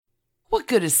What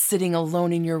good is sitting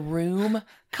alone in your room?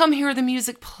 Come hear the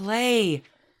music play.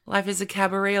 Life is a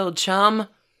cabaret, old chum.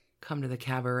 Come to the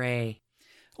cabaret.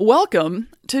 Welcome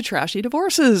to Trashy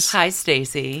Divorces. Hi,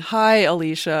 Stacy. Hi,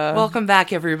 Alicia. Welcome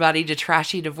back, everybody, to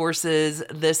Trashy Divorces.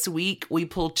 This week, we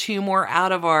pull two more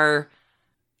out of our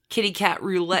kitty cat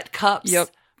roulette cups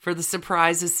for the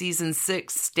surprise of season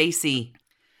 6. Stacy.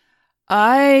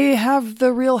 I have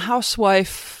the Real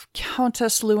Housewife,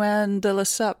 Countess Luann de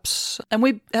Lesseps, and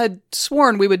we had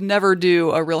sworn we would never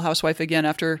do a Real Housewife again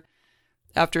after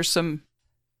some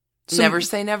never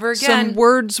say never again. Some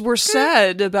words were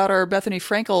said about our Bethany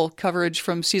Frankel coverage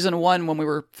from season 1 when we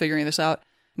were figuring this out.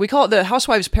 We call it the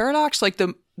Housewives paradox. Like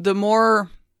the more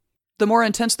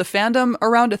intense the fandom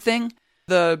around a thing,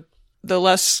 the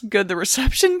less good the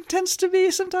reception tends to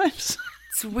be sometimes.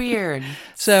 It's weird.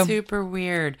 Super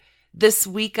weird. This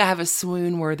week, I have a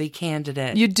swoon-worthy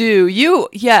candidate. You do.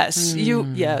 Yes.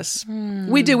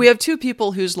 We do. We have two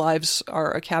people whose lives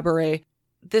are a cabaret.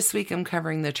 This week, I'm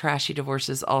covering the Trashy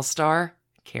Divorces all-star,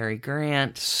 Cary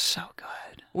Grant. So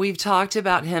good. We've talked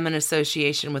about him in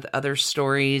association with other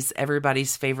stories.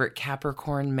 Everybody's favorite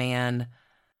Capricorn man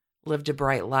lived a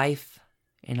bright life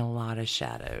in a lot of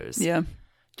shadows. Yeah.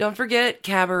 Don't forget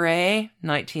Cabaret,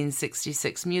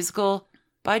 1966 musical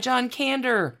by John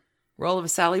Kander. Role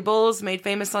of Sally Bowles, made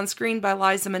famous on screen by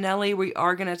Liza Minnelli. We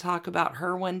are going to talk about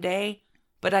her one day,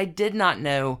 but I did not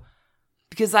know,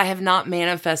 because I have not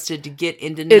manifested to get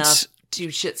into enough to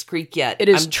Schitt's Creek yet. It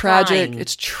is tragic.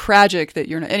 It's tragic that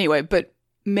you're not. Anyway, but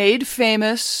made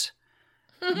famous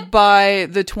by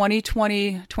the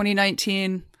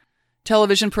 2019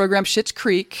 television program Schitt's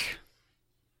Creek,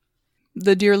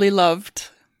 the dearly loved.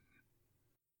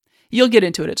 You'll get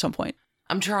into it at some point.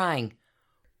 I'm trying.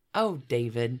 Oh,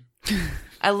 David.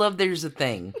 I love There's a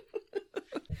Thing.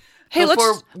 Hey,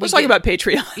 let's talk about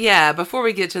Patreon. Yeah, before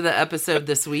we get to the episode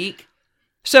this week.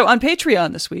 So on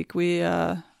Patreon this week,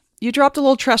 you dropped a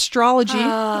little trastrology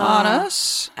on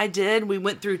us. I did. We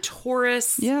went through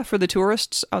Taurus. Yeah, for the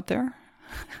tourists out there.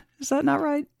 Is that not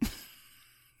right?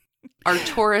 Our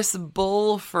Taurus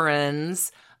bull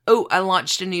friends. Oh, I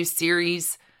launched a new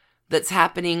series that's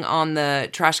happening on the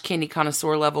Trash Candy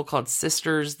Connoisseur level called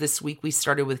Sisters. This week we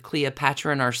started with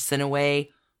Cleopatra and Arsinoe.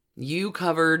 You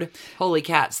covered Holy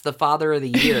Cats, the Father of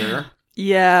the Year.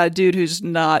 Yeah, dude who's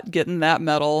not getting that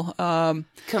medal.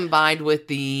 Combined with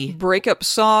the breakup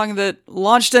song that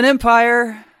launched an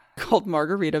empire called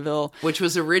Margaritaville. Which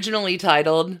was originally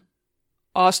titled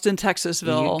Austin,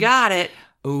 Texasville. You got it.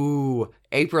 Ooh,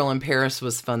 April in Paris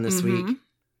was fun this week.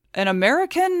 An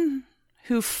American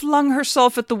who flung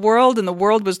herself at the world, and the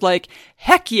world was like,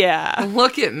 heck yeah.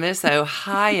 Look at Miss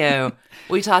Ohio.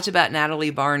 We talked about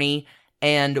Natalie Barney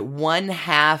and one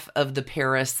half of the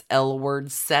Paris L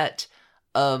Word set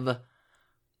of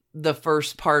the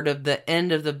first part of the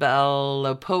end of the Belle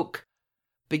Epoque,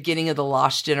 beginning of the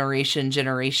Lost Generation.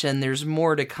 There's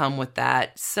more to come with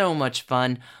that. So much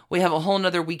fun. We have a whole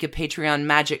nother week of Patreon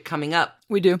magic coming up.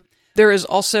 We do. There is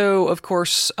also, of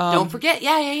course... don't forget,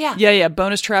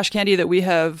 bonus trash candy that we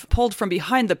have pulled from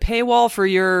behind the paywall for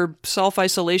your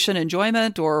self-isolation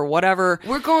enjoyment or whatever.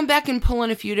 We're going back and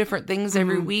pulling a few different things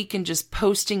every week and just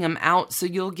posting them out, so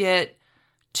you'll get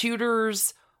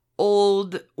Tudors,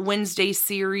 old Wednesday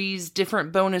series,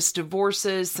 different bonus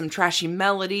divorces, some trashy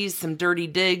melodies, some dirty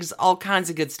digs, all kinds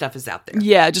of good stuff is out there.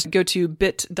 Yeah, just go to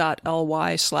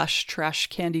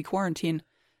bit.ly/trashcandyquarantine,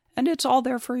 and it's all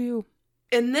there for you.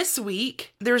 And this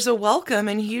week, there's a welcome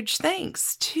and huge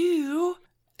thanks to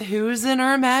who's in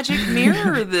our magic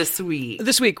mirror this week.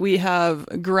 This week, we have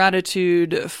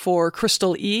gratitude for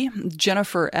Crystal E.,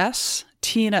 Jennifer S.,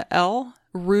 Tina L.,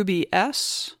 Ruby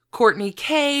S., Courtney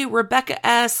K., Rebecca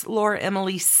S., Laura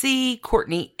Emily C.,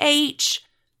 Courtney H.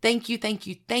 Thank you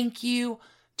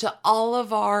to all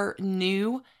of our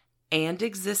new and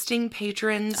existing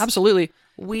patrons. Absolutely.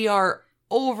 We are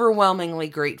overwhelmingly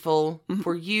grateful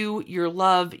for you, your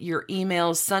love, your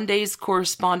emails. Sunday's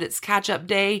correspondence catch-up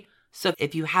day. So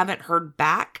if you haven't heard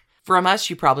back from us,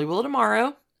 you probably will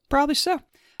tomorrow. Probably so.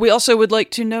 We also would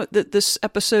like to note that this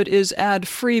episode is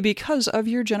ad-free because of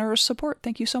your generous support.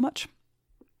 Thank you so much.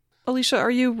 Alicia,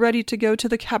 are you ready to go to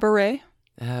the cabaret?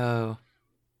 Oh,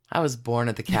 I was born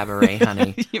at the cabaret,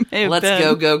 honey. You may have Let's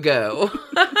been. go.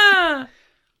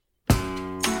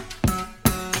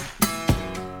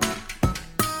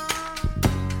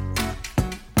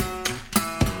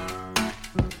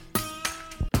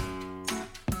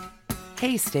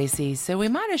 Hey, Stacy, so we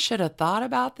might have should have thought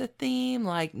about the theme,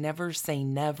 like never say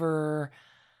never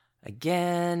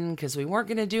again, because we weren't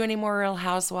going to do any more Real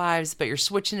Housewives, but you're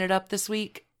switching it up this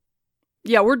week.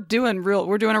 Yeah, we're doing a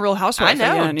Real Housewife. I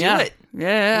know, again. do Yeah. it.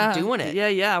 Yeah, we're doing it.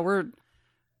 Yeah.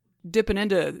 dipping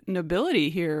into nobility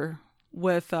here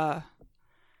with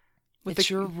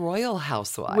your royal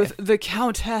housewife. with the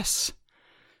Countess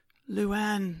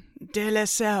Luann de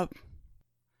Lesseps.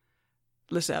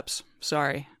 Lesseps.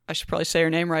 Sorry, I should probably say her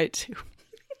name right too.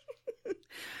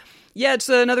 Yeah, it's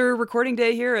another recording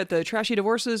day here at the Trashy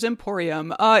Divorces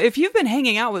Emporium. If you've been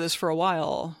hanging out with us for a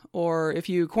while, or if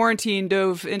you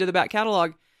dove into the back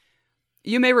catalog,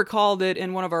 you may recall that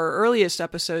in one of our earliest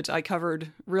episodes, I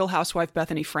covered Real Housewife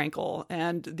Bethany Frankel,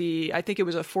 and I think it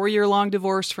was a 4-year-long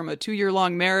divorce from a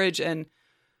 2-year-long marriage, and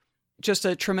just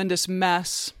a tremendous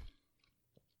mess.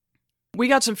 We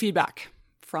got some feedback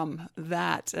from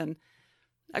that, and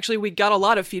actually, we got a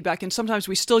lot of feedback, and sometimes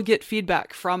we still get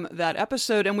feedback from that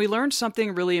episode, and we learned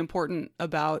something really important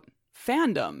about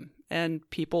fandom and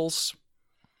people's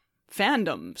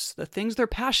fandoms, the things they're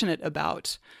passionate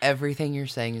about. Everything you're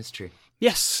saying is true.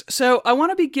 Yes, so I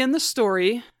want to begin the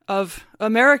story of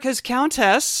America's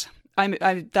Countess. I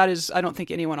don't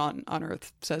think anyone on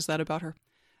Earth says that about her.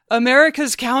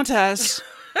 America's Countess,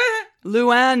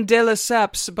 Luann de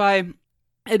Lesseps, by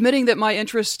admitting that my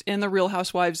interest in the Real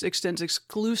Housewives extends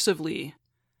exclusively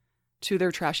to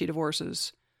their trashy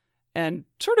divorces and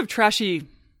sort of trashy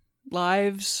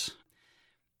lives,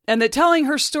 and that telling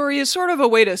her story is sort of a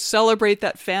way to celebrate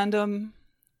that fandom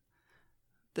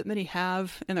that many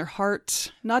have in their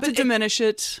heart, not to diminish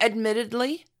it.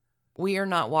 Admittedly, we are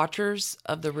not watchers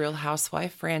of the Real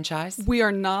Housewife franchise. We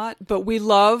are not, but we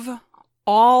love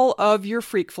all of your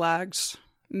freak flags.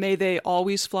 May they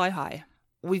always fly high.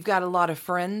 We've got a lot of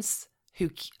friends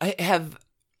who have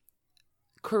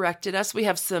corrected us. We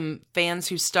have some fans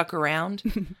who stuck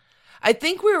around. I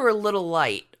think we were a little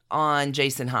light on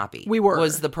Jason Hoppy. We were.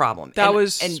 Was the problem.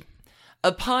 And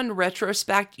upon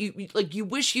retrospect, you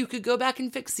wish you could go back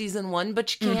and fix season 1,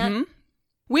 but you can't. Mm-hmm.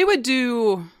 We would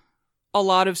do a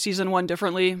lot of season 1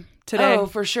 differently today. Oh,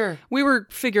 for sure. We were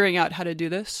figuring out how to do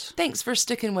this. Thanks for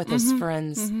sticking with us,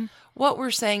 friends. Mm-hmm. What we're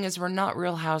saying is we're not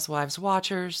Real Housewives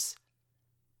watchers.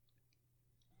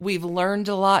 We've learned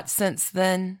a lot since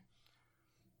then.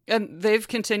 And they've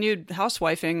continued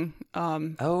housewifing.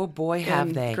 Oh boy,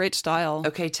 have they. Great style.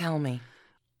 Okay, tell me.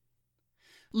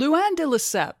 Luann de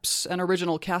Lesseps, an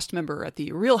original cast member at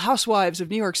the Real Housewives of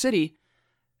New York City,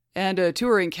 and a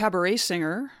touring cabaret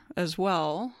singer as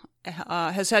well,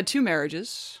 has had 2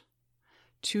 marriages,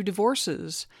 2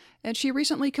 divorces, and she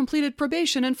recently completed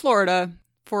probation in Florida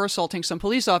for assaulting some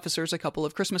police officers a couple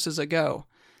of Christmases ago.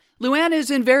 Luann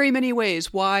is in very many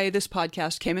ways why this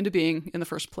podcast came into being in the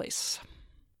first place.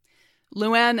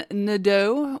 Luann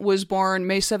Nadeau was born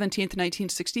May 17th,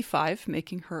 1965,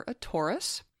 making her a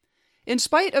Taurus. In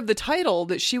spite of the title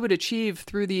that she would achieve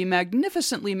through the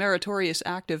magnificently meritorious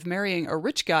act of marrying a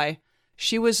rich guy,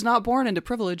 she was not born into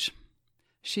privilege.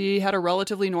 She had a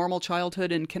relatively normal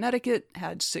childhood in Connecticut,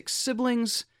 had 6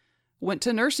 siblings, went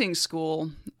to nursing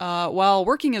school. While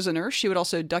working as a nurse, she would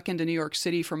also duck into New York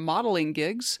City for modeling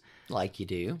gigs. Like you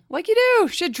do. Like you do.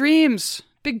 She had dreams.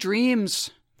 Big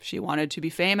dreams. She wanted to be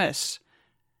famous.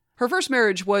 Her first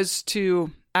marriage was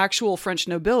to actual French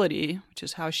nobility, which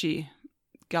is how she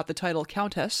got the title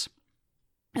Countess,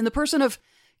 in the person of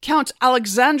Count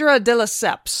Alexandre de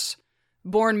Lesseps,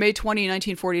 born May 20,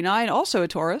 1949, also a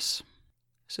Taurus.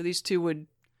 So these two would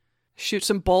shoot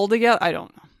some bull together. I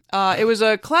don't know. It was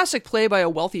a classic play by a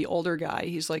wealthy older guy.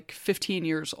 He's like 15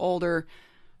 years older.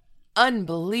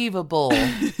 Unbelievable.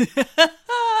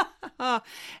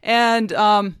 And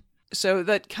so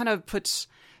that kind of puts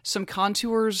some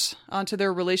contours onto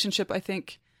their relationship, I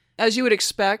think. As you would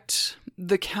expect,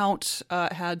 the Count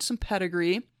had some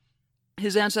pedigree.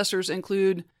 His ancestors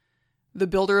include the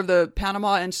builder of the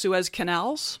Panama and Suez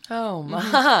Canals. Oh,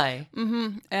 my.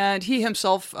 Mm-hmm. And he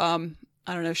himself,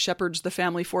 shepherds the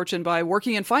family fortune by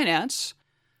working in finance.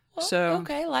 Well,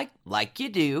 okay, like you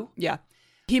do. Yeah.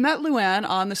 He met Luann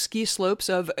on the ski slopes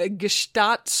of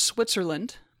Gstaad,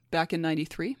 Switzerland, back in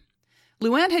 93.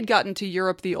 Luann had gotten to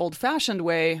Europe the old-fashioned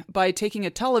way by taking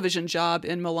a television job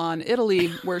in Milan, Italy,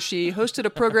 where she hosted a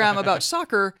program about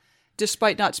soccer,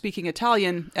 despite not speaking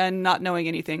Italian and not knowing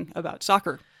anything about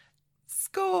soccer.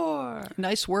 Score!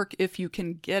 Nice work if you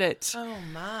can get it. Oh,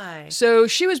 my. So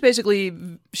she was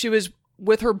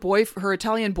with her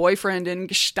Italian boyfriend in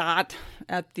Gstaad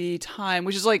at the time,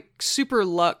 which is like super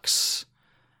luxe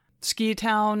ski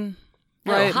town,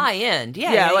 right? Oh, high end.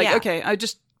 Yeah. Okay.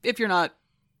 If you're not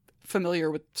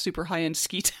familiar with super high end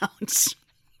ski towns,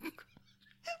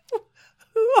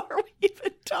 who are we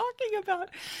even talking about?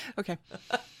 Okay.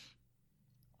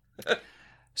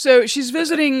 So she's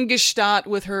visiting Gstaad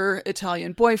with her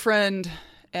Italian boyfriend,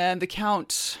 and the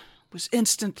Count was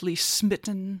instantly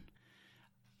smitten.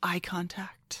 Eye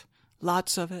contact,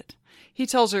 Lots of it. He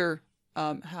tells her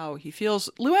how he feels.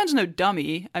 Luann's no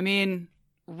dummy. I mean,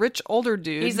 rich older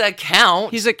dude. He's a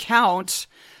count. He's a count.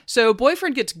 So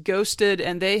boyfriend gets ghosted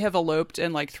and they have eloped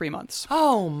in like 3 months.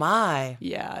 Oh, my.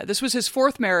 Yeah, this was his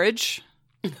 4th marriage.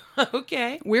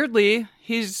 Okay. Weirdly,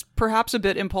 he's perhaps a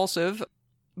bit impulsive,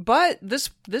 but this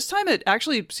time it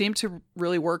actually seemed to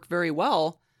really work very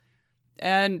well.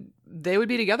 And they would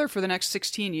be together for the next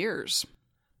 16 years.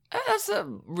 That's a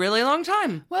really long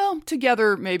time. Well,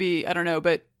 together, maybe, I don't know,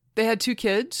 but they had 2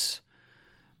 kids.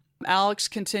 Alex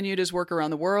continued his work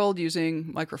around the world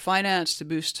using microfinance to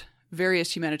boost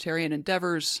various humanitarian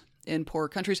endeavors in poor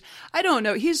countries. I don't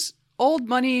know. He's old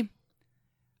money.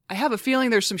 I have a feeling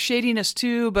there's some shadiness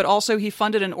too, but also he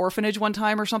funded an orphanage one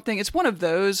time or something. It's one of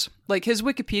those. Like his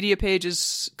Wikipedia page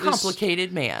is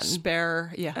Complicated man.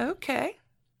 Spare. Yeah. Okay.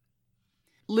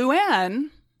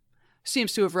 Luann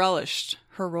seems to have relished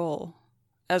her role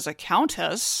as a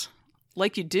countess,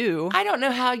 like you do. I don't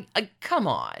know how. Come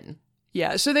on.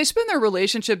 Yeah, so they spend their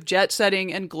relationship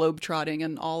jet-setting and globetrotting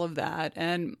and all of that.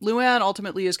 And Luann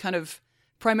ultimately is kind of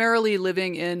primarily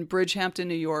living in Bridgehampton,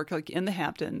 New York, like in the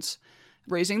Hamptons,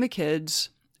 raising the kids.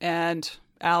 And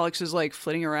Alex is like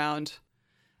flitting around.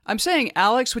 I'm saying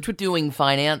Alex, which would... Doing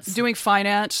finance. Doing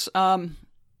finance. I'm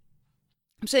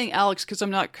saying Alex because I'm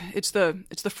not... It's the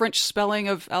French spelling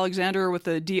of Alexander with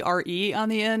the D-R-E on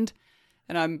the end.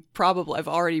 And I've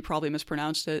already probably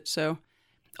mispronounced it, so...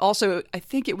 Also, I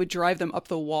think it would drive them up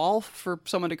the wall for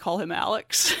someone to call him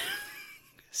Alex.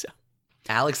 So,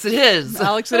 Alex it is.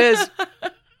 Alex it is.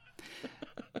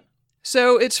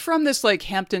 So it's from this like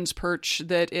Hamptons perch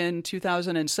that in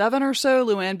 2007 or so,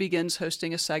 Luann begins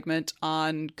hosting a segment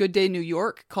on Good Day New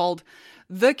York called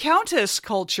The Countess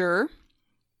Culture.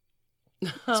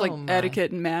 It's like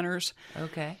etiquette and manners.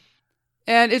 Okay.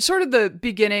 And it's sort of the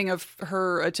beginning of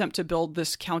her attempt to build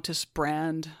this Countess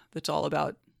brand that's all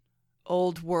about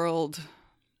old world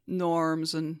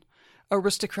norms and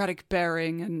aristocratic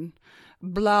bearing and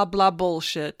blah, blah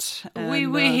bullshit. Oui,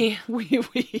 oui. Oui,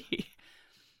 oui.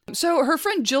 So her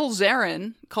friend Jill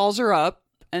Zarin calls her up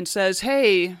and says,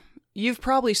 hey, you've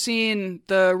probably seen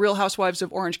the Real Housewives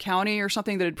of Orange County or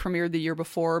something that had premiered the year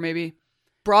before, maybe.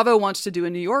 Bravo wants to do a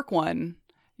New York one.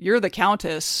 You're the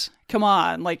Countess. Come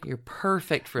on. Like, you're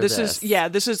perfect for this.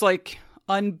 This is like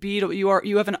unbeatable.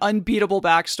 You have an unbeatable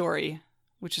backstory,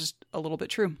 which is a little bit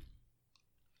true.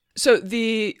 So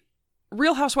the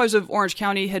Real Housewives of Orange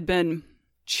County had been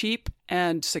cheap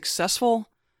and successful.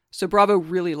 So Bravo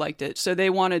really liked it. So they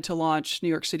wanted to launch New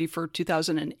York City for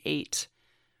 2008.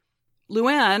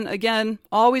 Luann, again,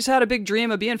 always had a big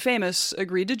dream of being famous,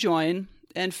 agreed to join,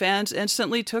 and fans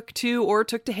instantly took to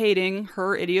hating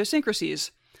her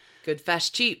idiosyncrasies. Good,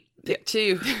 fast, cheap. Pick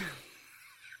 2.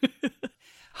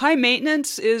 High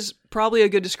maintenance is probably a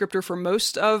good descriptor for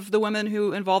most of the women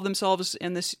who involve themselves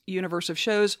in this universe of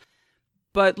shows,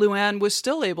 but Luann was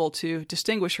still able to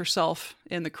distinguish herself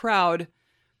in the crowd.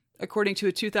 According to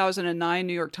a 2009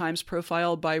 New York Times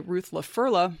profile by Ruth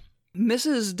LaFurla,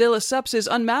 Mrs. de Lesseps is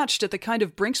unmatched at the kind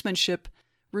of brinksmanship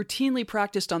routinely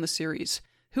practiced on the series.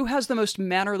 Who has the most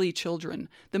mannerly children,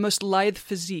 the most lithe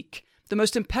physique, the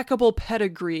most impeccable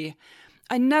pedigree?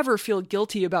 I never feel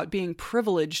guilty about being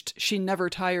privileged, she never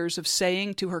tires of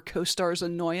saying to her co-star's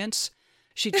annoyance.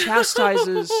 She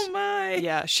chastises...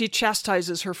 she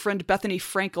chastises her friend Bethany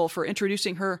Frankel for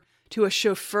introducing her to a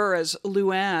chauffeur as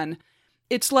Luann.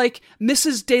 It's like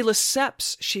Mrs. de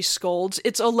Lesseps, she scolds.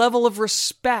 It's a level of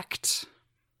respect.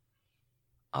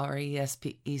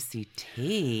 R-E-S-P-E-C-T?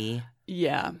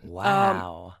 Yeah.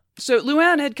 Wow. So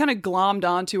Luann had kind of glommed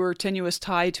onto her tenuous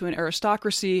tie to an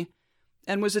aristocracy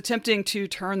and was attempting to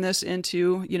turn this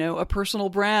into, a personal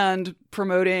brand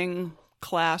promoting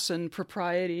class and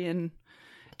propriety. And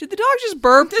did the dog just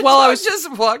burp? I was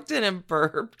just walked in and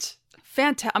burped.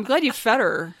 Fantastic. I'm glad you fed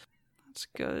her. That's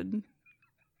good.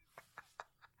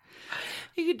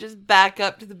 You could just back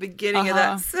up to the beginning of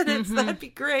that sentence. Mm-hmm. That'd be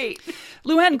great.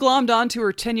 Luann glommed onto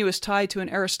her tenuous tie to an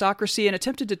aristocracy and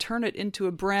attempted to turn it into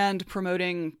a brand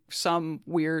promoting some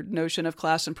weird notion of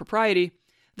class and propriety.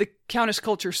 The Countess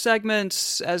Culture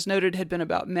segments, as noted, had been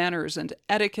about manners and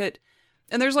etiquette.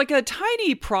 And there's like a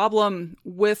tiny problem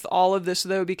with all of this,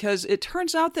 though, because it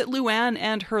turns out that Luann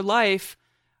and her life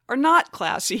are not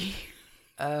classy.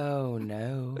 Oh,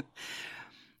 no.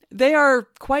 They are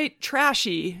quite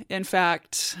trashy, in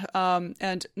fact,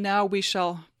 and now we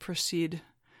shall proceed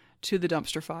to the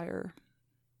dumpster fire.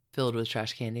 Filled with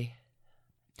trash candy.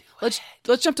 Let's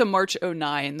jump to March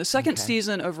 2009. The second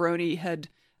season of Rhony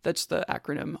that's the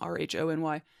acronym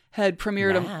RHONY, had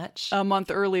premiered a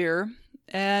month earlier,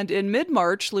 and in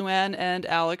mid-March, Luann and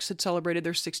Alex had celebrated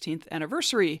their 16th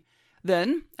anniversary.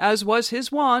 Then, as was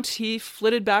his wont, he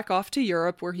flitted back off to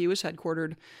Europe where he was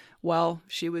headquartered while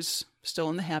she was still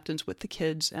in the Hamptons with the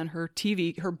kids and her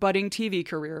budding TV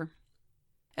career.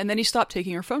 And then he stopped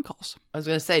taking her phone calls. I was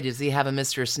going to say, does he have a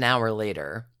Mr. Snower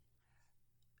later?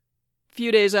 A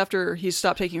few days after he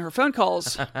stopped taking her phone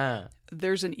calls,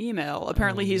 there's an email.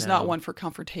 Apparently he's not one for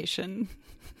confrontation.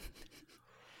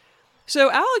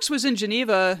 So Alex was in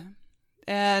Geneva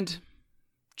and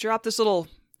dropped this little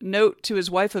note to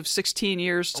his wife of 16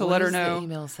 years to let her know. What does the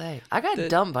email say? I got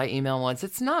dumped by email once.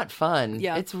 It's not fun.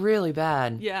 Yeah. It's really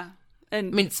bad. Yeah.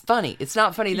 And I mean, it's funny. It's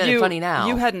not funny then, it's funny now.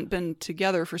 You hadn't been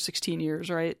together for 16 years,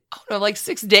 right? Oh, no, like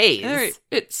 6 days. Right.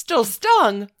 It still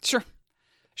stung. Sure.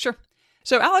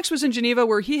 So Alex was in Geneva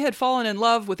where he had fallen in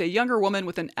love with a younger woman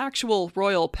with an actual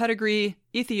royal pedigree,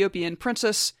 Ethiopian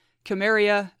princess,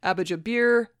 Kamaria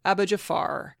Abajabir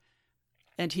Abajafar.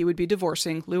 And he would be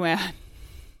divorcing Luann.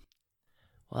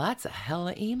 Well, that's a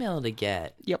hella email to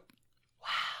get. Yep.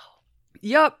 Wow.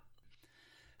 Yep.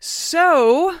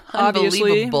 So,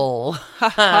 obviously, Unbelievable.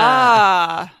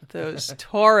 Those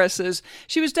Tauruses.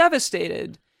 She was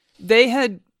devastated. They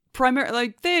had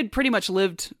pretty much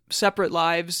lived separate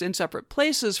lives in separate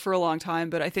places for a long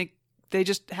time, but I think they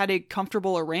just had a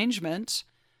comfortable arrangement,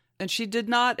 and she did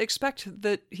not expect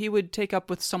that he would take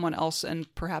up with someone else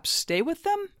and perhaps stay with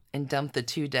them. And dump the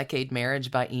 2-decade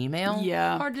marriage by email?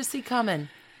 Yeah. Hard to see coming.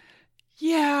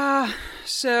 Yeah,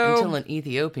 so... Until an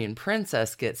Ethiopian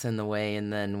princess gets in the way,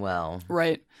 and then, well...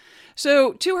 Right.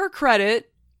 So, to her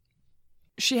credit,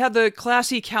 she had the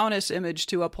classy countess image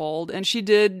to uphold, and she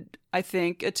did, I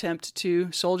think, attempt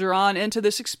to soldier on into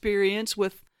this experience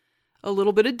with a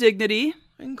little bit of dignity.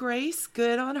 And grace,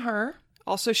 good on her.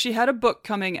 Also, she had a book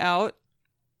coming out.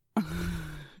 Oh,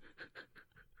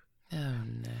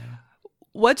 no.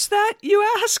 What's that, you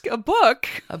ask? A book?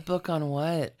 A book on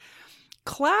what?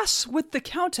 Class with the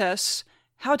Countess,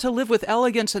 How to Live with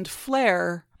Elegance and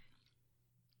Flair,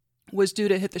 was due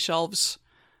to hit the shelves,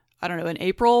 I don't know, in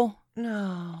April?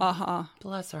 No. Uh-huh.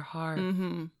 Bless her heart.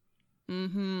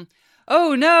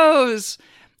 Oh, noes!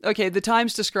 Okay, the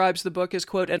Times describes the book as,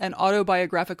 quote, an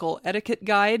autobiographical etiquette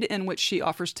guide in which she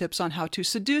offers tips on how to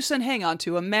seduce and hang on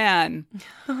to a man.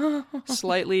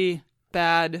 Slightly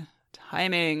bad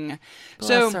timing.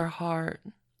 Bless her heart.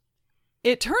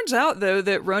 It turns out, though,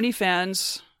 that Roni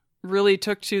fans really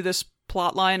took to this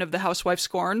plot line of the housewife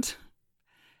scorned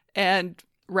and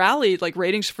rallied. Like,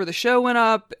 ratings for the show went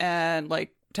up, and,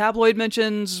 like, tabloid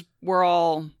mentions were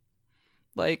all,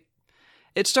 like,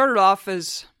 it started off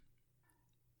as,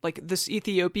 like, this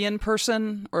Ethiopian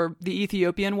person or the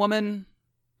Ethiopian woman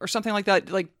or something like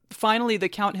that. Like, finally, the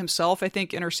Count himself, I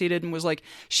think, interceded and was like,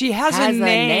 she has a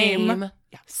name.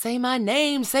 Yeah. Say my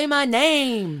name. Say my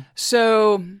name.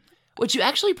 So... Which you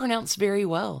actually pronounced very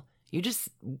well. You just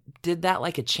did that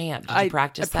like a champ. Did you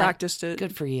practice that? I practiced it.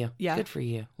 Good for you. Yeah. Good for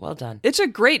you. Well done.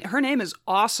 Her name is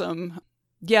awesome.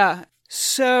 Yeah.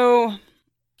 So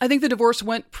I think the divorce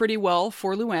went pretty well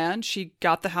for Luann. She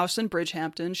got the house in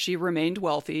Bridgehampton. She remained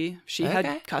wealthy. She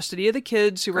had custody of the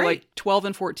kids who were like 12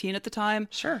 and 14 at the time.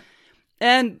 Sure.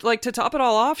 And like to top it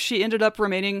all off, she ended up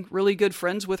remaining really good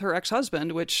friends with her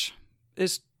ex-husband, which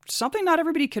is something not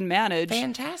everybody can manage.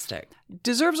 Fantastic.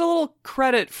 Deserves a little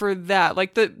credit for that.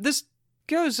 Like this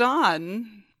goes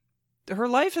on. Her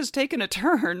life has taken a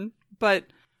turn, but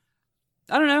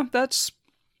I don't know. That's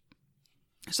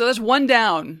one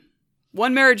down.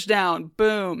 One marriage down.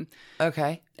 Boom.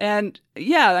 Okay. And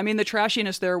yeah, I mean, the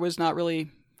trashiness there was not really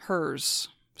hers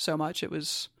so much. It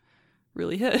was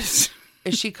really his.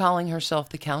 Is she calling herself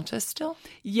the Countess still?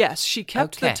 Yes, she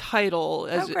kept the title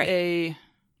as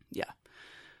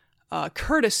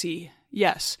courtesy.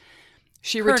 Yes.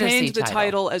 She retained the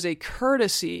title as a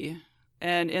courtesy.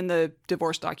 And in the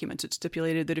divorce documents, it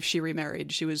stipulated that if she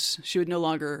remarried, she would no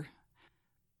longer...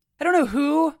 I don't know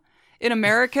who in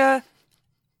America...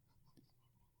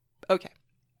 Okay.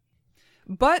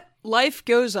 But life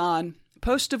goes on.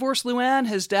 Post-divorce Luann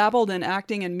has dabbled in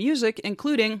acting and music,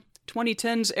 including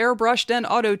 2010's airbrushed and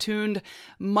auto-tuned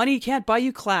Money Can't Buy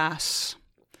You Class.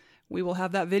 We will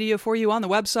have that video for you on the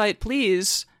website.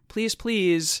 Please, please,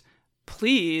 please,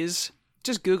 please,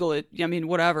 just Google it. I mean,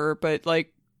 whatever, but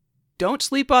like, don't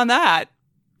sleep on that.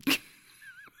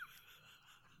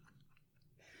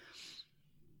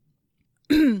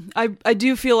 I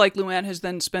do feel like Luann has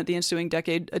then spent the ensuing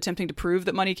decade attempting to prove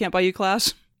that Money Can't Buy You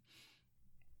Class.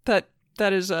 That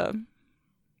is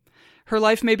her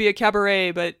life may be a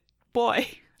cabaret, but boy.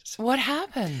 What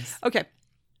happens? Okay.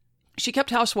 She kept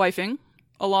housewifing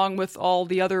along with all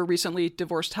the other recently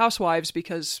divorced housewives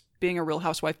because being a real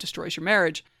housewife destroys your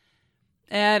marriage.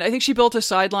 And I think she built a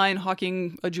sideline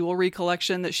hawking a jewelry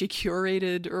collection that she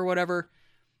curated or whatever.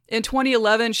 In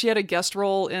 2011, she had a guest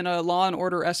role in a Law &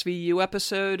 Order SVU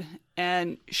episode,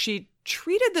 and she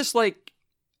treated this like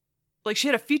she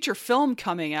had a feature film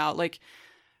coming out. Like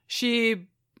she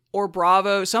or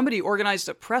Bravo, somebody organized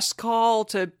a press call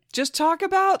to just talk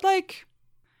about like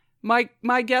my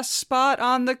guest spot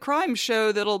on the crime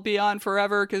show that'll be on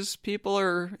forever because people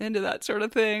are into that sort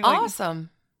of thing. Like, awesome.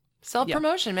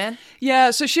 Self-promotion, man.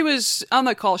 Yeah, so she was on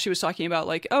the call. She was talking about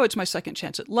like, oh, it's my second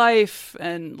chance at life,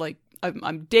 and like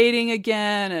I'm dating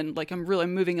again, and like I'm really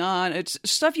moving on. It's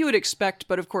stuff you would expect,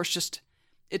 but of course, just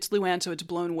it's Luann, so it's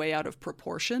blown way out of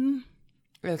proportion.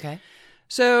 Okay.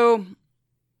 So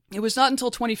it was not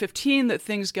until 2015 that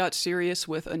things got serious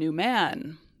with a new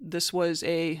man. This was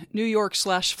a New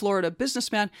York/Florida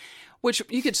businessman, which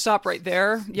you could stop right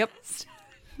there. Yep.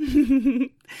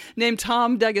 Named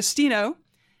Tom D'Agostino.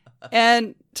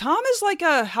 And Tom is like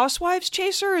a housewives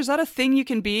chaser. Is that a thing you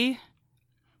can be?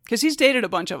 Because he's dated a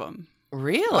bunch of them.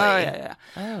 Really? Oh, yeah.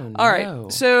 Oh, no. All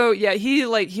right. So, yeah,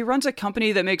 he runs a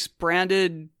company that makes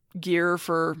branded gear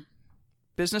for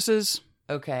businesses.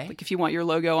 Okay. Like if you want your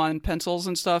logo on pencils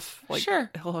and stuff. Like,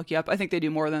 sure. He'll hook you up. I think they do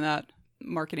more than that.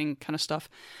 Marketing kind of stuff.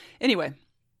 Anyway,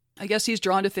 I guess he's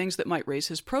drawn to things that might raise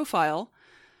his profile.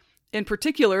 In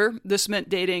particular, this meant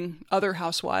dating other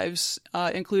housewives,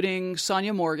 including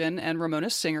Sonia Morgan and Ramona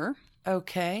Singer.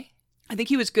 Okay. I think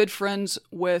he was good friends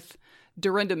with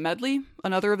Dorinda Medley,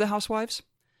 another of the housewives.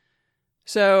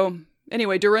 So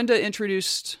anyway, Dorinda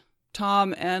introduced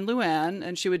Tom and Luann,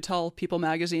 and she would tell People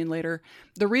magazine later,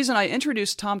 the reason I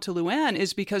introduced Tom to Luann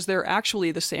is because they're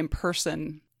actually the same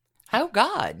person. Oh,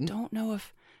 God. Don't know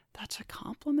if that's a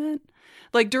compliment.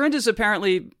 Like, Dorinda's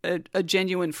apparently a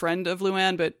genuine friend of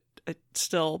Luann, but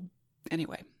still,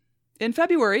 anyway. In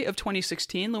February of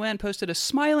 2016, Luann posted a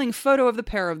smiling photo of the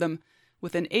pair of them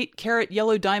with an 8-carat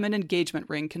yellow diamond engagement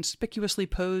ring conspicuously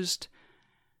posed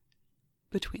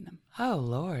between them. Oh,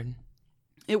 Lord.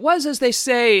 It was, as they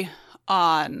say,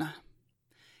 on.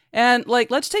 And,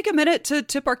 like, let's take a minute to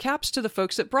tip our caps to the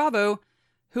folks at Bravo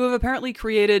who have apparently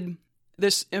created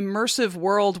this immersive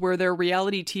world where their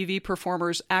reality TV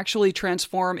performers actually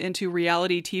transform into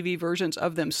reality TV versions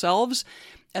of themselves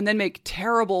and then make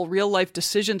terrible real-life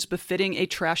decisions befitting a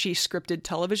trashy scripted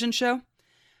television show.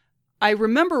 I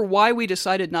remember why we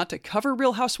decided not to cover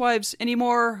Real Housewives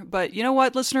anymore, but you know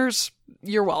what, listeners?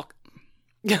 You're welcome.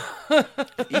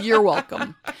 You're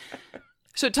welcome.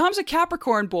 So Tom's a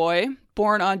Capricorn boy,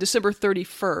 born on December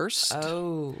 31st.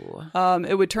 Oh.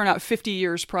 It would turn out 50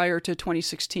 years prior to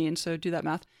 2016, so do that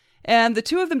math. And the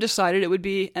two of them decided it would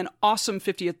be an awesome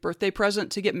 50th birthday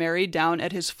present to get married down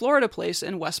at his Florida place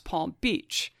in West Palm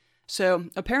Beach. So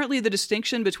apparently the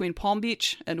distinction between Palm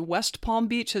Beach and West Palm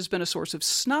Beach has been a source of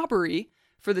snobbery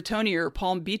for the tonier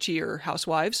Palm Beachier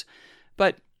housewives,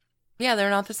 but yeah, they're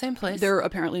not the same place. They're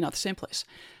apparently not the same place.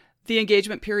 The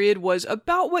engagement period was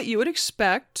about what you would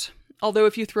expect, although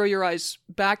if you throw your eyes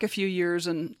back a few years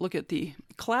and look at the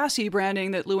classy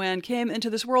branding that Luann came into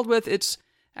this world with, it's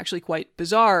actually quite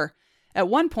bizarre. At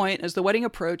one point, as the wedding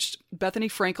approached, Bethany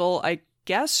Frankel, I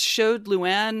guess, showed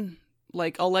Luann,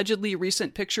 like, allegedly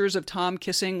recent pictures of Tom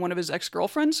kissing one of his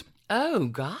ex-girlfriends. Oh,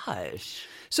 gosh.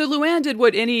 So Luann did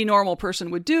what any normal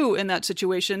person would do in that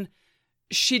situation.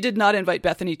 She did not invite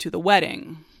Bethany to the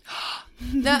wedding.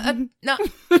 No.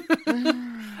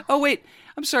 Oh, wait.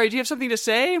 I'm sorry. Do you have something to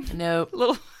say? No.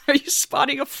 Are you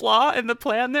spotting a flaw in the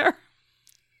plan there?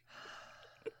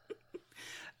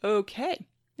 Okay.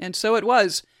 And so it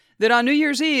was that on New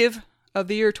Year's Eve of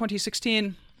the year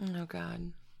 2016... Oh,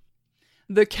 God.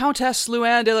 The Countess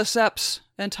Luann de Lesseps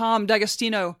and Tom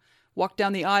D'Agostino walked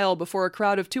down the aisle before a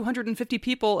crowd of 250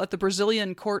 people at the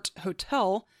Brazilian Court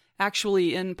Hotel,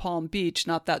 actually in Palm Beach,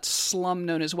 not that slum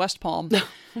known as West Palm.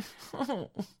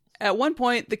 At one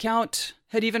point, the Count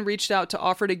had even reached out to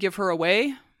offer to give her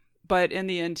away, but in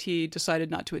the end, he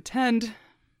decided not to attend.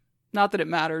 Not that it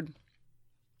mattered.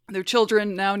 Their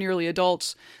children, now nearly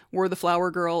adults, were the flower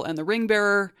girl and the ring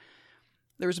bearer.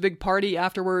 There was a big party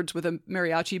afterwards with a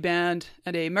mariachi band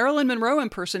and a Marilyn Monroe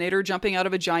impersonator jumping out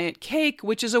of a giant cake,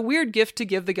 which is a weird gift to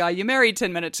give the guy you married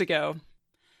 10 minutes ago.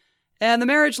 And the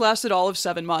marriage lasted all of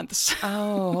 7 months.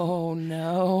 Oh,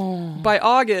 no. By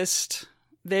August,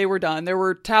 they were done. There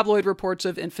were tabloid reports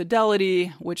of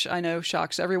infidelity, which I know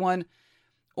shocks everyone.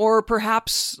 Or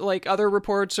perhaps, like, other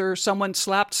reports, or someone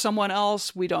slapped someone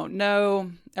else. We don't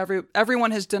know.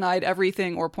 Everyone has denied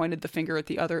everything or pointed the finger at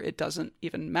the other. It doesn't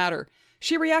even matter.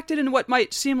 She reacted in what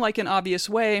might seem like an obvious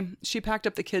way. She packed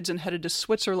up the kids and headed to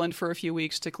Switzerland for a few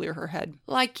weeks to clear her head.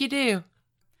 Like you do.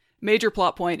 Major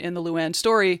plot point in the Luann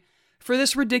story. For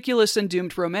this ridiculous and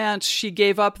doomed romance, she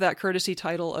gave up that courtesy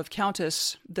title of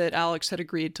Countess that Alex had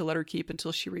agreed to let her keep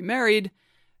until she remarried.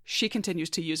 She continues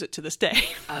to use it to this day.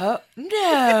 Oh,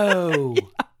 no.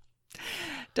 Yeah.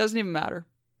 Doesn't even matter.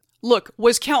 Look,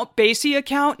 was Count Basie a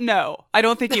count? No, I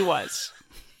don't think he was.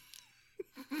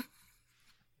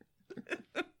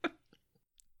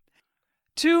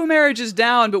 Two marriages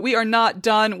down, but we are not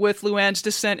done with Luann's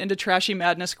descent into trashy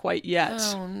madness quite yet.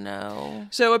 Oh, no.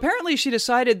 So apparently she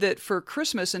decided that for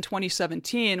Christmas in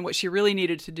 2017, what she really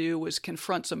needed to do was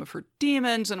confront some of her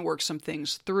demons and work some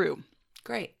things through.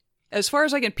 Great. As far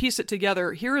as I can piece it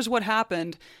together, here is what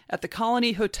happened at the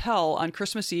Colony Hotel on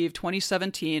Christmas Eve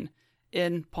 2017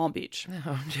 in Palm Beach.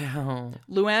 Oh, no.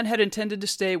 Luann had intended to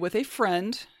stay with a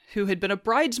friend who had been a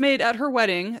bridesmaid at her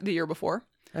wedding the year before.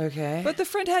 Okay. But the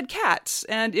friend had cats,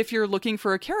 and if you're looking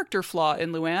for a character flaw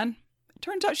in Luann, it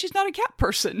turns out she's not a cat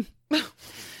person.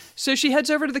 So she heads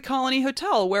over to the Colony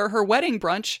Hotel, where her wedding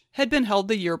brunch had been held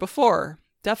the year before,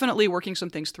 definitely working some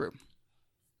things through.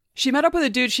 She met up with a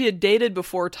dude she had dated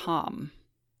before Tom,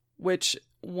 which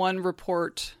one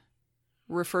report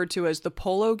referred to as the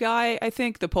polo guy, I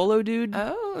think, the polo dude.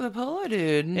 Oh, the polo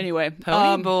dude. Anyway.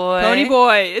 Pony boy. Pony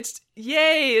boy.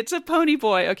 It's a pony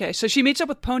boy. Okay, so she meets up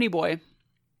with Pony boy.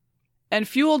 And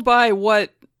fueled by what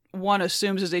one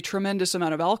assumes is a tremendous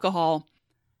amount of alcohol,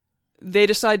 they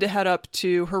decide to head up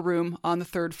to her room on the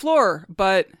 3rd floor.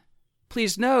 But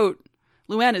please note,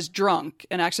 Luann is drunk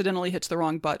and accidentally hits the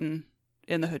wrong button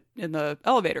in the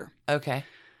elevator. Okay.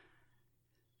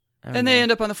 And they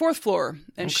end up on the 4th floor.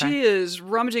 And Okay. she is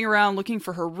rummaging around looking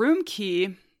for her room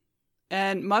key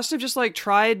and must have just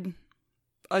tried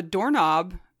a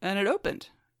doorknob and it opened.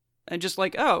 And just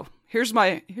oh, here's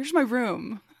my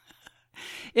room.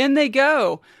 In they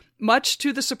go, much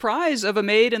to the surprise of a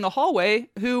maid in the hallway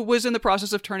who was in the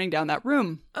process of turning down that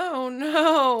room. Oh,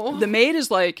 no. The maid is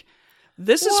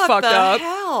this is What fucked the up.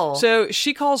 hell? So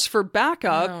she calls for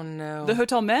backup. Oh, no. The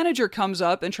hotel manager comes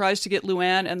up and tries to get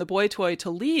Luann and the boy toy to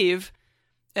leave.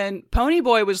 And Pony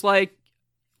boy was like,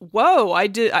 whoa, I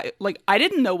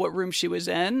didn't know what room she was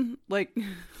in.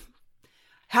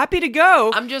 Happy to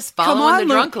go. I'm just following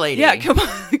the drunk lady. Yeah, come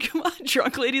on,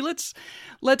 drunk lady. Let's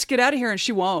get out of here. And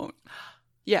she won't.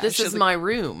 Yeah, This she's is my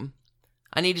room.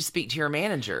 I need to speak to your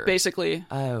manager. basically.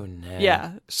 Oh, no.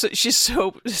 Yeah. So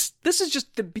this is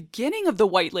just the beginning of the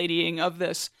white ladying of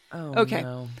this. Oh, Okay.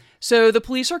 no. So the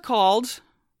police are called.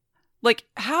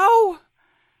 How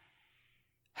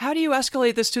do you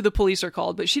escalate this to the police are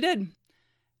called? But she did.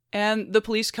 And the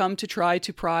police come to try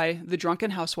to pry the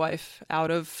drunken housewife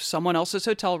out of someone else's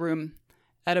hotel room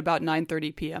at about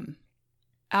 9:30 p.m.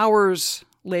 Hours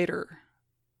later,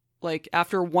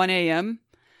 after 1 a.m.,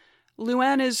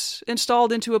 Luann is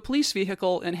installed into a police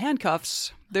vehicle in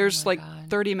handcuffs. There's my God.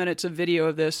 30 minutes of video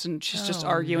of this, and she's just Oh,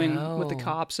 arguing no. with the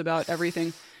cops about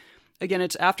everything. Again,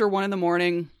 it's after 1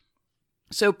 a.m.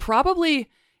 So probably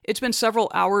it's been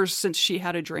several hours since she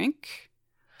had a drink.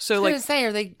 So I was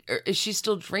gonna say, is she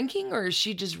still drinking, or is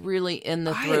she just really in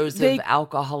the throes they- of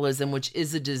alcoholism, which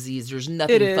is a disease? There's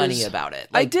nothing It is. funny about it.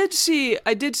 I did see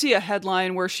a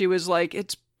headline where she was like,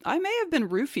 I may have been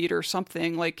roofied or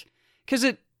something, because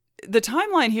the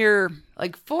timeline here,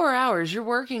 4 hours. You're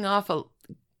working off a.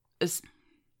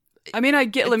 I mean, I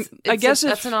guess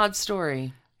that's an odd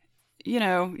story.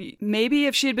 Maybe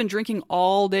if she had been drinking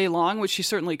all day long, which she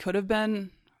certainly could have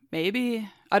been, maybe,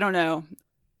 I don't know.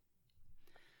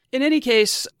 In any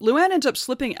case, Luann ends up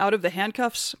slipping out of the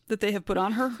handcuffs that they have put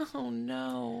on her. Oh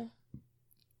no.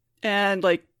 And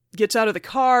gets out of the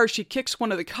car. She kicks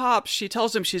one of the cops. She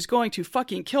tells him she's going to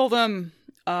fucking kill them.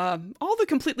 All the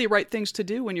completely right things to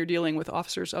do when you're dealing with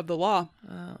officers of the law.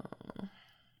 Oh.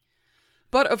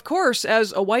 But of course,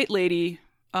 as a white lady,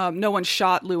 no one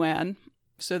shot Luann,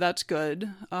 so that's good.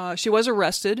 She was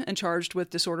arrested and charged with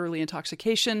disorderly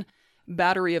intoxication,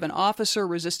 battery of an officer,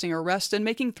 resisting arrest, and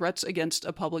making threats against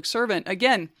a public servant.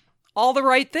 Again, all the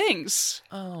right things.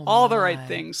 Oh, all the my. right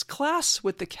things. Class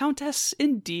with the Countess,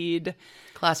 indeed.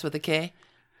 Class with a K.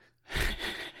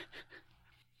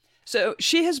 So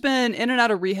she has been in and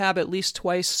out of rehab at least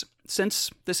twice since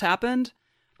this happened.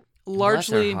 Bless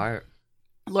her heart.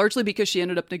 Largely because she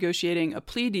ended up negotiating a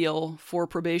plea deal for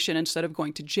probation instead of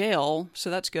going to jail. So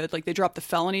that's good. They dropped the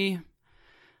felony.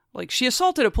 She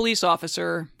assaulted a police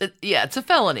officer. Yeah, it's a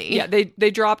felony. Yeah,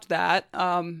 they dropped that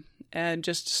and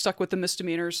just stuck with the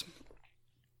misdemeanors.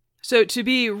 So to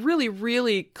be really,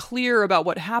 really clear about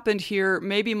what happened here,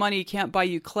 maybe money can't buy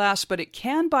you class, but it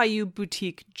can buy you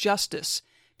boutique justice.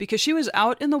 Because she was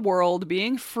out in the world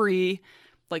being free,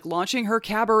 launching her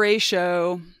cabaret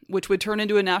show, which would turn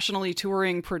into a nationally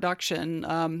touring production.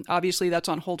 Obviously, that's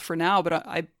on hold for now, but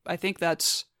I think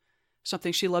that's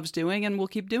something she loves doing and will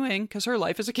keep doing because her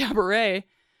life is a cabaret.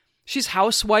 She's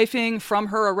housewifing from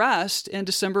her arrest in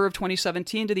December of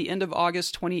 2017 to the end of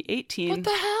August 2018. What the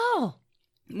hell?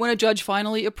 When a judge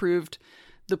finally approved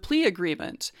the plea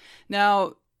agreement.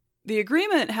 Now, the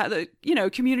agreement had a,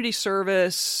 community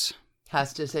service.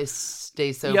 Has to say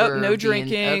stay sober. Yep, no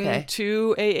drinking,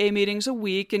 2 AA meetings a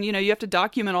week. And, you have to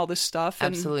document all this stuff.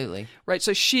 And, absolutely. Right,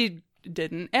 so she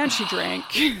didn't, and she drank.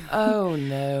 Oh,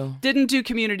 no. Didn't do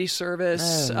community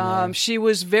service. Oh, no. She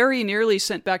was very nearly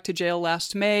sent back to jail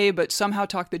last May, but somehow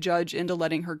talked the judge into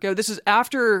letting her go. This is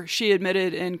after she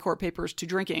admitted in court papers to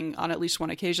drinking on at least one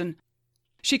occasion.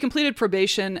 She completed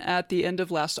probation at the end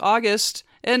of last August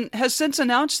and has since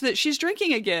announced that she's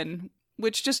drinking again,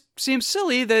 which just seems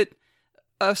silly that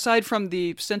aside from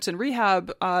the stints in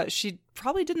rehab, she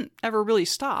probably didn't ever really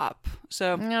stop.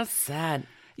 So that's sad.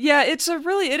 Yeah, it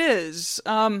is.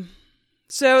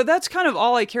 So that's kind of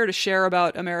all I care to share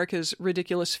about America's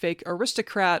ridiculous fake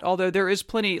aristocrat, although there is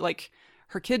plenty, like,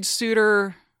 her kids sued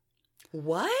her.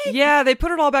 What? Yeah, they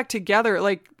put it all back together,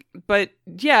 but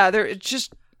yeah, it's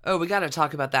just... Oh, we got to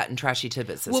talk about that in Trashy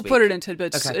Tidbits this week. We'll put it in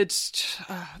Tidbits. Okay. It's,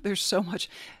 there's so much.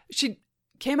 She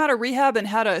came out of rehab and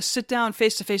had a sit-down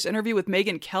face-to-face interview with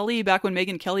Megyn Kelly back when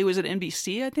Megyn Kelly was at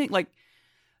NBC, I think,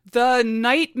 the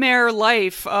nightmare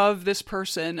life of this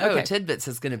person. Oh, okay. Tidbits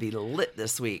is going to be lit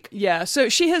this week. Yeah, so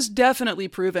she has definitely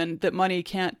proven that money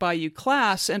can't buy you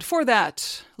class, and for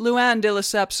that, Luann de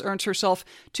Lesseps earns herself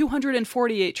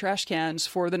 248 trash cans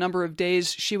for the number of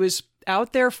days she was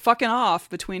out there fucking off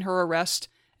between her arrest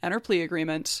and her plea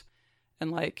agreement.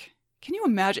 And can you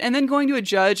imagine? And then going to a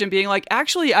judge and being like,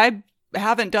 actually, I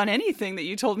haven't done anything that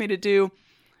you told me to do,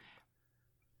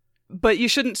 but you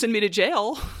shouldn't send me to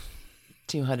jail.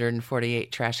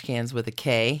 248 trash cans with a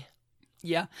K.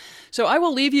 Yeah. So I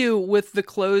will leave you with the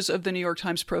close of the New York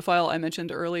Times profile I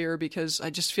mentioned earlier because I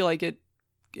just feel like it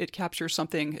captures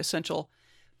something essential.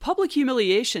 Public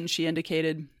humiliation, she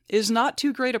indicated, is not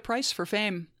too great a price for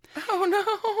fame. Oh,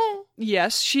 no.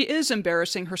 Yes, she is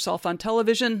embarrassing herself on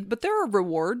television, but there are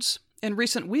rewards. In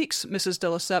recent weeks, Mrs. de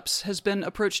Lesseps has been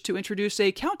approached to introduce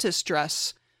a countess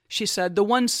dress. She said, the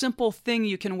one simple thing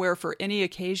you can wear for any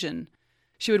occasion.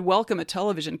 She would welcome a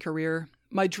television career.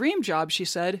 My dream job, she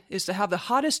said, is to have the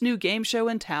hottest new game show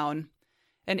in town.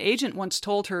 An agent once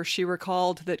told her, she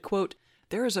recalled, that, quote,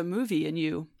 there is a movie in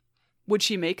you. Would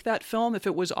she make that film if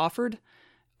it was offered?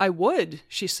 I would,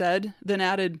 she said, then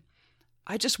added,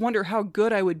 I just wonder how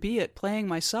good I would be at playing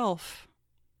myself.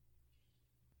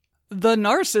 The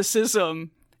narcissism.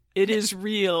 It is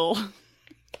real.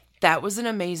 That was an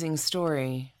amazing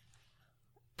story.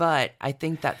 But I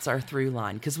think that's our through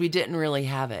line because we didn't really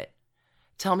have it.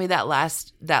 Tell me that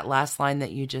last line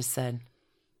that you just said.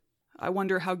 I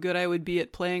wonder how good I would be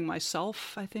at playing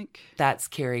myself, I think. That's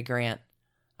Cary Grant.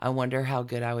 I wonder how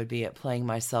good I would be at playing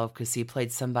myself because he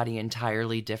played somebody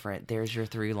entirely different. There's your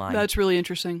through line. That's really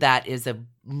interesting. That is a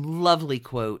lovely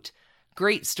quote.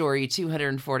 Great story,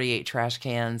 248 trash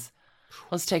cans.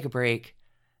 Let's take a break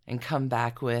and come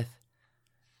back with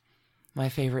my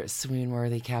favorite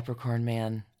swoon-worthy Capricorn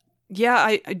man. Yeah,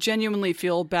 I genuinely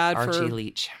feel bad Archie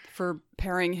Leach. For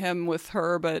pairing him with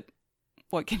her, but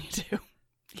what can you do?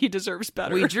 He deserves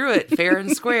better. We drew it fair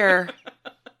and square.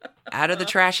 Out of the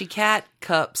trashy cat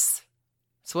cups.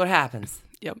 So what happens?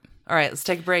 Yep. All right, let's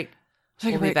take a break.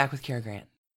 We'll be back with Cary Grant.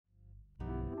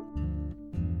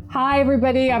 Hi,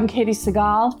 everybody. I'm Katie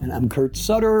Segal. And I'm Kurt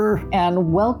Sutter.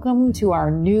 And welcome to our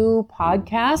new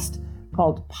podcast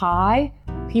called Pi,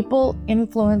 People,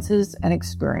 Influences, and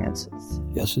Experiences.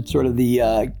 Yes, it's sort of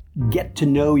the get to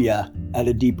know you at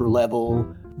a deeper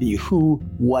level, the who,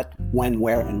 what, when,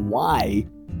 where, and why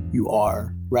you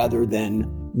are, rather than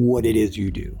what it is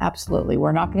you do. Absolutely.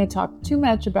 We're not going to talk too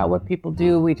much about what people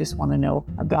do. We just want to know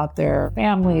about their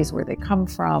families, where they come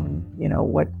from,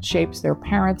 what shapes their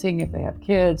parenting if they have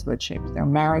kids, what shapes their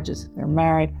marriages if they're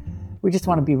married. We just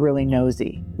want to be really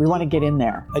nosy. We want to get in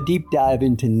there. A deep dive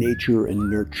into nature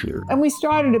and nurture. And we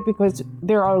started it because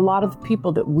there are a lot of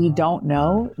people that we don't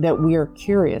know that we are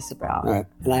curious about. All right.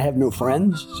 And I have no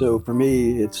friends, so for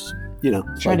me, it's,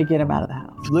 trying to get them out of the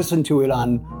house. Listen to it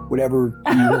on whatever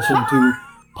you listen to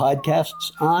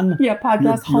podcasts on. Yeah,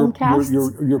 podcast, homecasts.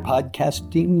 Your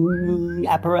podcasting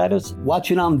apparatus. Watch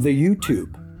it on the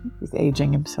YouTube. He's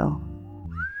aging himself.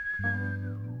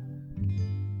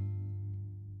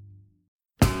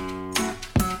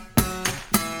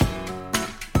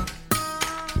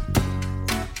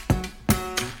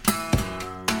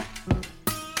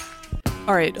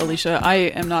 All right, Alicia, I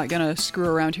am not going to screw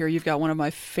around here. You've got one of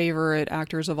my favorite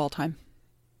actors of all time.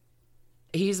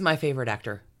 He's my favorite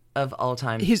actor of all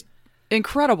time. He's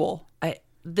incredible.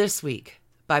 This week,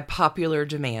 By popular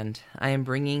demand, I am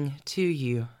bringing to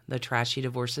you the Trashy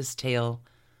Divorces tale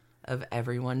of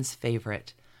everyone's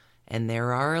favorite, and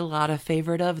there are a lot of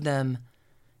favorite of them,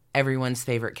 everyone's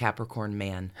favorite Capricorn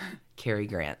man, Cary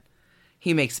Grant.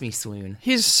 He makes me swoon.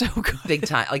 He's so good. Big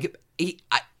time. Like,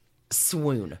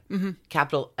 swoon.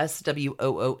 Capital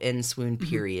SWOON, swoon,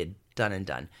 period. Done and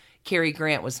done. Cary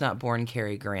Grant was not born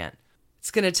Cary Grant.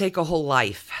 It's going to take a whole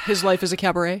life. His life is a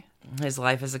cabaret. His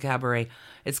life is a cabaret.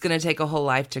 It's going to take a whole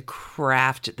life to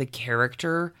craft the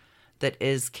character that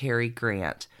is Cary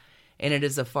Grant. And it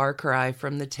is a far cry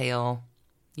from the tale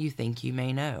you think you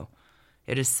may know.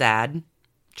 It is sad,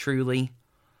 truly.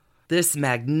 This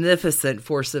magnificent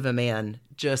force of a man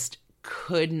just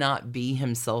could not be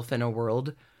himself in a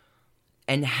world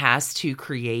and has to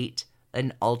create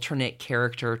an alternate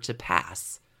character to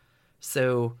pass.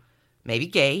 So maybe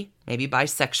gay, maybe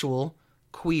bisexual,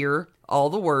 queer, all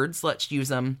the words, let's use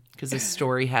them, because this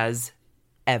story has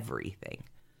everything.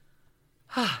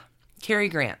 Cary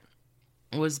Grant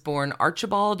was born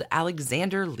Archibald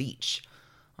Alexander Leach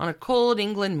on a cold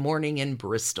England morning in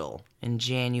Bristol in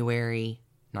January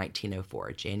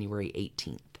 1904, January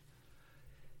 18th.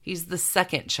 He's the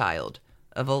second child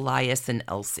of Elias and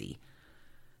Elsie.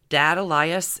 Dad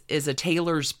Elias is a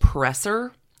tailor's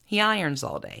presser. He irons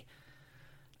all day.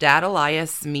 Dad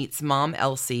Elias meets Mom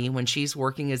Elsie when she's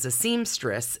working as a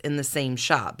seamstress in the same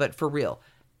shop. But for real,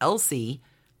 Elsie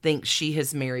thinks she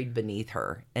has married beneath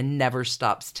her and never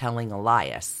stops telling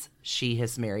Elias she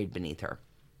has married beneath her.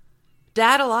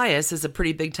 Dad Elias is a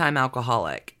pretty big-time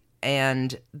alcoholic,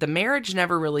 and the marriage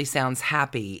never really sounds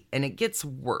happy, and it gets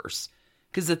worse.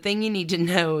 Because the thing you need to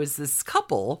know is this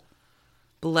couple,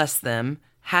 bless them,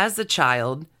 has a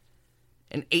child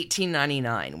in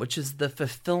 1899, which is the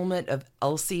fulfillment of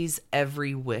Elsie's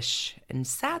every wish. And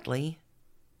sadly,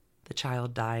 the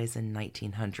child dies in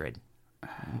 1900.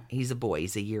 He's a boy.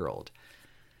 He's a year old.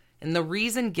 And the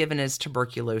reason given is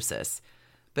tuberculosis.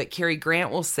 But Cary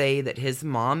Grant will say that his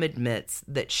mom admits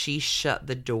that she shut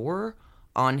the door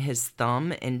on his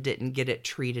thumb and didn't get it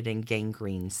treated and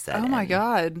gangrene set in. Oh, my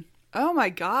God. Oh, my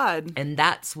God. And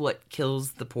that's what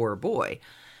kills the poor boy.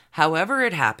 However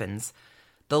it happens,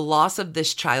 the loss of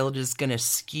this child is going to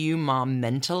skew Mom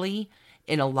mentally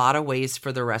in a lot of ways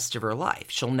for the rest of her life.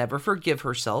 She'll never forgive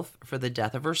herself for the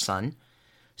death of her son.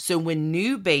 So when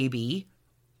new baby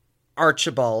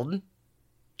Archibald,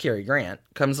 Cary Grant,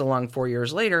 comes along 4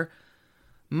 years later,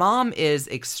 Mom is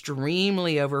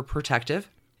extremely overprotective,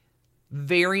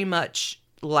 very much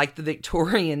like the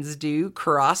Victorians do,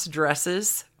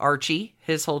 cross-dresses Archie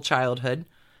his whole childhood.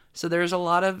 So there's a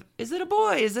lot of, is it a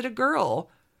boy? Is it a girl?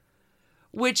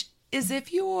 Which is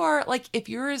if you're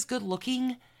as good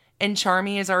looking and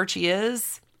charming as Archie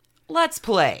is, let's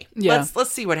play. Yeah.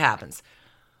 Let's see what happens.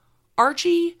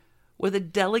 Archie, with a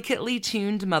delicately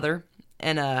tuned mother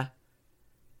and a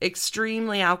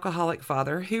extremely alcoholic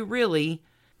father who really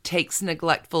takes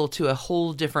neglectful to a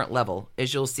whole different level,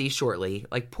 as you'll see shortly.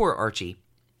 Like, poor Archie.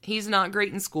 He's not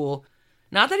great in school.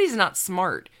 Not that he's not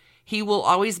smart. He will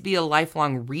always be a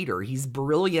lifelong reader. He's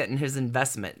brilliant in his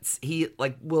investments. He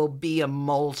will be a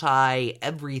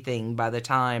multi-everything by the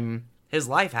time his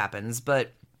life happens.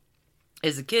 But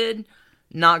as a kid,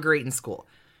 not great in school.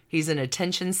 He's an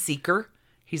attention seeker.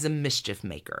 He's a mischief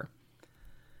maker.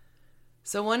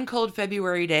 So one cold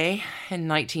February day in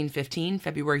 1915,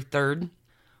 February 3rd,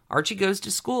 Archie goes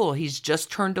to school. He's just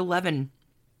turned 11.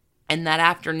 And that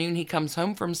afternoon he comes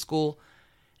home from school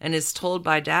and is told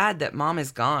by Dad that Mom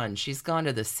is gone. She's gone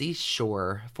to the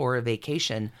seashore for a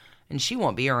vacation, and she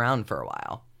won't be around for a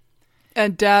while.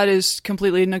 And Dad is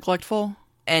completely neglectful?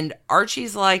 And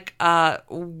Archie's like,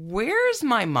 where's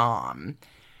my mom?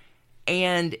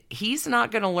 And he's not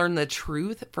going to learn the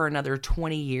truth for another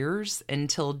 20 years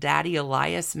until Daddy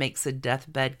Elias makes a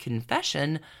deathbed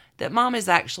confession that Mom has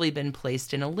actually been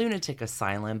placed in a lunatic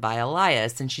asylum by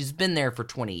Elias, and she's been there for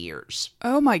 20 years.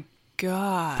 Oh, my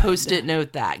God. Post-it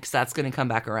note that, because that's going to come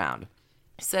back around.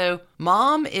 So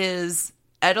Mom is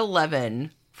at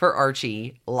 11 for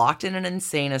Archie, locked in an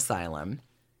insane asylum.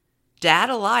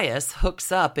 Dad Elias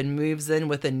hooks up and moves in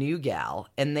with a new gal,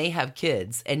 and they have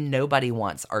kids, and nobody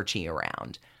wants Archie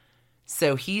around.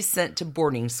 So he's sent to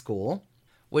boarding school,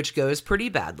 which goes pretty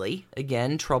badly.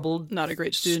 Again, troubled, not a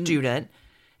great student.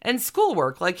 And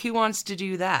schoolwork, who wants to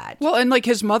do that? Well, and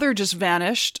his mother just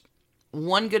vanished.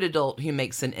 One good adult who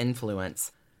makes an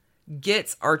influence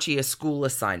gets Archie a school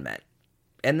assignment.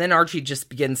 And then Archie just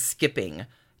begins skipping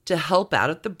to help out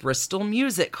at the Bristol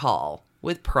Music Hall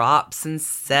with props and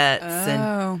sets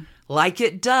and, like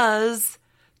it does,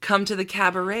 come to the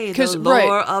cabaret, the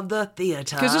lore of the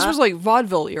theater. Because this was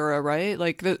vaudeville era, right?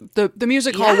 The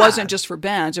music hall wasn't just for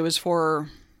bands. It was for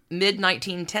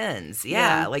mid-1910s.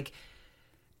 Yeah. Like,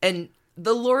 and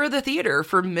the lure of the theater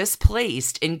for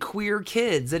misplaced and queer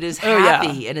kids. It is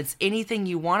happy, and it's anything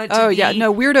you want it to be. Oh, yeah.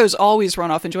 No, weirdos always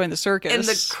run off enjoying the circus. And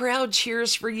the crowd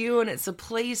cheers for you, and it's a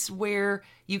place where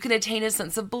you can attain a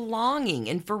sense of belonging.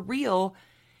 And for real,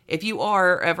 if you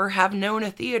are ever have known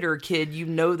a theater kid, you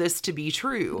know this to be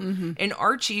true. Mm-hmm. And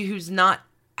Archie, who's not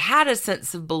had a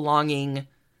sense of belonging,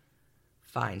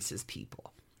 finds his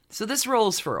people. So this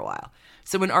rolls for a while.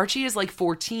 So when Archie is like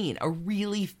 14, a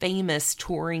really famous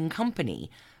touring company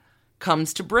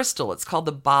comes to Bristol. It's called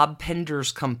the Bob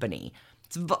Penders Company.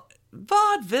 It's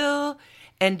vaudeville.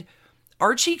 And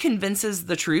Archie convinces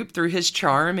the troupe through his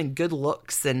charm and good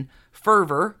looks and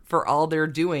fervor for all they're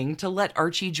doing to let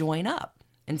Archie join up.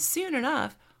 And soon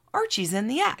enough, Archie's in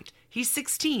the act. He's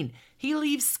 16. He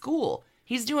leaves school.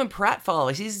 He's doing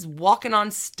pratfalls. He's walking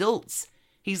on stilts.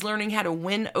 He's learning how to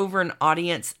win over an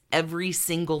audience every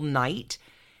single night.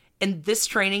 And this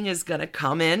training is going to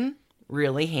come in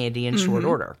really handy in short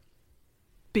order.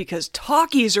 Because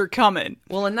talkies are coming.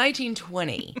 Well, in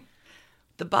 1920,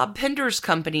 the Bob Penders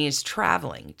Company is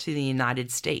traveling to the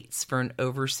United States for an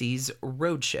overseas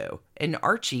roadshow. And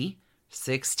Archie,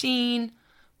 16,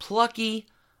 plucky,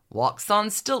 walks on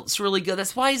stilts really good.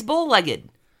 That's why he's bow-legged.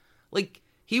 Like,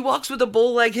 he walks with a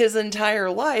bow leg his entire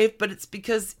life, but it's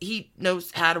because he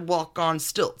knows how to walk on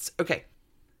stilts. Okay.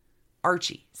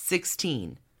 Archie,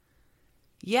 16.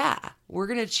 Yeah, we're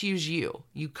going to choose you.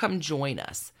 You come join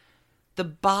us. The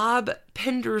Bob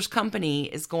Penders Company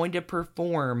is going to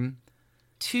perform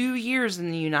 2 years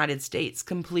in the United States,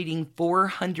 completing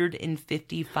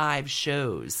 455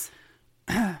 shows.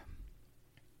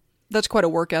 That's quite a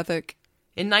work ethic.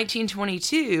 In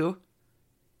 1922...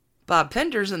 Bob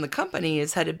Penders and the company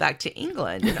is headed back to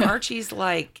England. And Archie's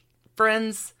like,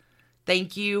 friends,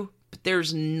 thank you, but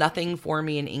there's nothing for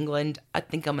me in England. I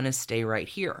think I'm going to stay right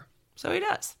here. So he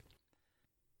does.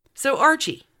 So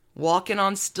Archie, walking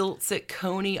on stilts at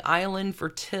Coney Island for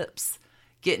tips,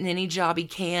 getting any job he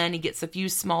can. He gets a few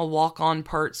small walk-on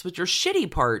parts, which are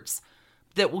shitty parts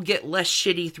that will get less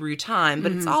shitty through time,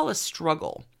 but it's all a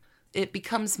struggle. It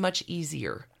becomes much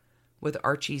easier with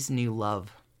Archie's new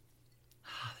love.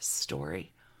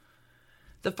 Story.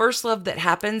 The first love that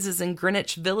happens is in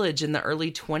Greenwich Village in the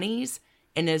early 20s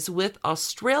and is with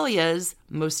Australia's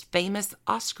most famous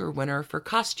Oscar winner for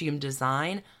costume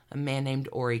design, a man named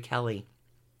Ori Kelly.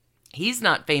 He's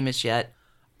not famous yet.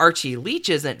 Archie Leach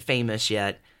isn't famous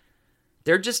yet.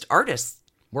 They're just artists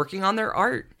working on their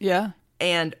art. Yeah.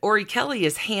 And Ori Kelly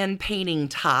is hand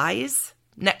painting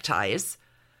neckties,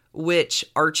 which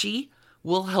Archie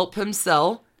will help him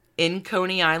sell in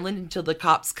Coney Island until the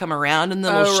cops come around and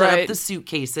then they'll shut up the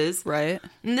suitcases. Right.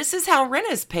 And this is how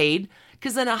rent is paid,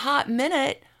 because in a hot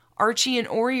minute, Archie and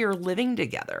Ori are living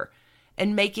together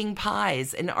and making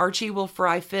pies, and Archie will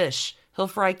fry fish. He'll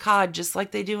fry cod just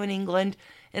like they do in England,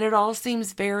 and it all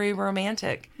seems very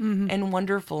romantic and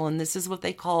wonderful, and this is what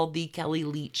they call the Kelly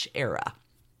Leach era.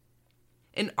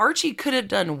 And Archie could have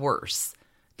done worse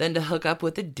than to hook up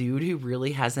with a dude who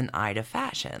really has an eye to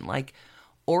fashion. Like,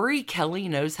 Ori Kelly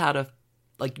knows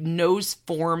knows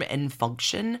form and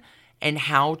function and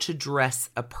how to dress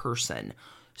a person.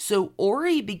 So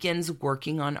Ori begins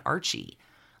working on Archie.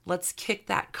 Let's kick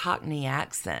that Cockney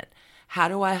accent. How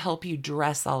do I help you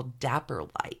dress all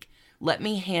dapper-like? Let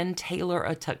me hand tailor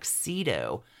a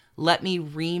tuxedo. Let me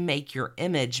remake your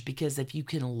image, because if you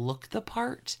can look the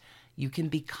part, you can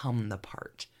become the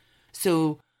part.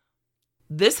 So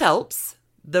this helps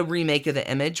the remake of the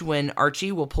image when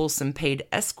Archie will pull some paid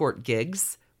escort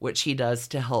gigs, which he does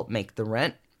to help make the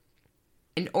rent.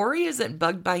 And Ori isn't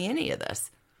bugged by any of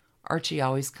this. Archie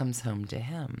always comes home to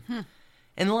him.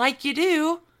 And like you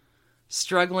do,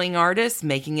 struggling artists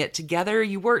making it together,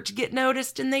 you work to get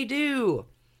noticed, and they do.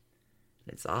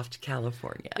 It's off to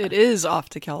California. It is off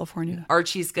to California.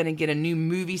 Archie's going to get a new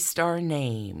movie star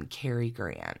name, Cary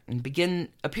Grant, and begin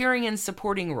appearing in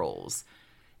supporting roles.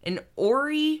 And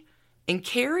Ori and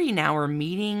Cary now are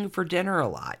meeting for dinner a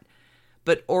lot.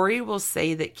 But Ori will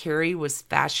say that Cary was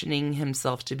fashioning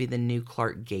himself to be the new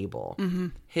Clark Gable.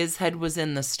 His head was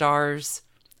in the stars.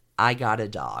 I got a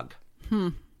dog.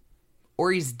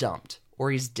 Ori's dumped.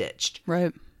 Ori's ditched.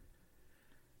 Right.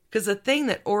 Because the thing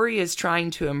that Ori is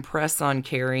trying to impress on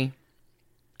Cary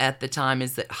at the time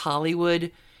is that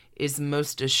Hollywood is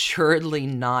most assuredly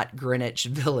not Greenwich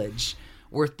Village,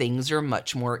 where things are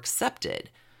much more accepted.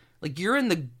 Like, you're in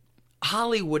the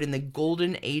Hollywood in the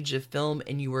golden age of film,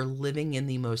 and you are living in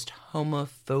the most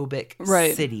homophobic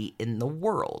city in the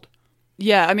world.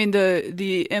 Yeah, I mean,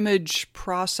 the image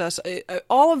process,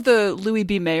 all of the Louis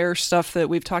B. Mayer stuff that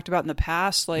we've talked about in the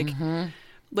past, like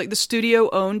the studio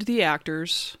owned the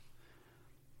actors.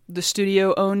 the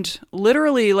studio owned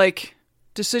literally like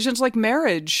decisions like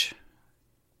marriage,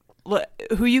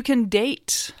 who you can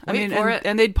date.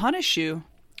 And they'd punish you.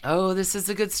 Oh, this is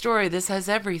a good story. This has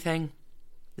everything.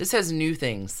 This has new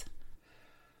things.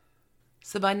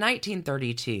 So by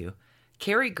 1932,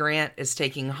 Cary Grant is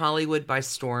taking Hollywood by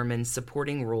storm in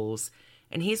supporting roles,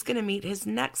 and he's going to meet his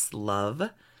next love,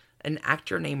 an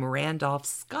actor named Randolph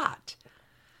Scott.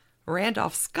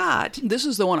 Randolph Scott... This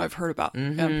is the one I've heard about.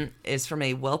 Is from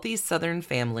a wealthy Southern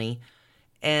family,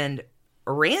 and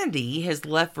Randy has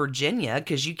left Virginia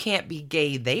because you can't be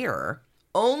gay there,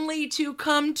 only to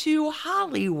come to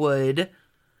Hollywood,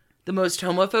 the most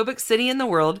homophobic city in the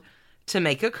world, to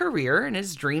make a career and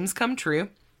his dreams come true.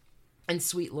 And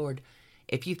sweet Lord,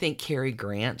 if you think Cary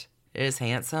Grant is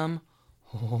handsome,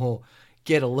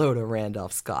 get a load of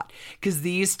Randolph Scott. Because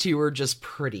these two are just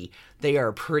pretty. They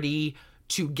are pretty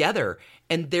together.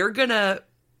 And they're going to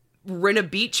rent a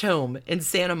beach home in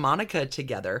Santa Monica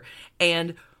together.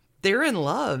 And they're in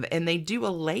love. And they do a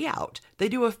layout. They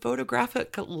do a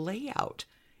photographic layout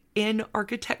in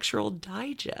Architectural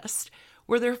Digest,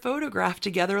 where they're photographed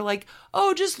together like,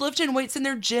 oh, just lifting weights in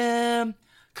their gym,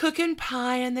 cooking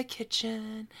pie in the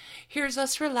kitchen. Here's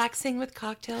us relaxing with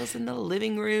cocktails in the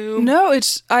living room. No,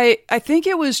 I think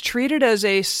it was treated as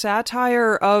a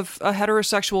satire of a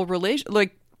heterosexual relation.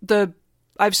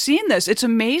 I've seen this. It's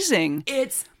amazing.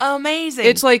 It's amazing.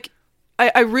 It's like,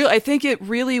 I think it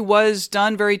really was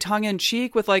done very tongue in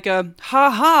cheek with like a,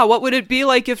 what would it be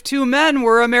like if two men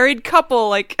were a married couple?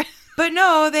 Like, but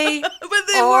no, they, but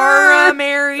they are were a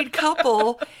married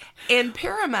couple. And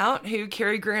Paramount, who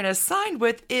Cary Grant is signed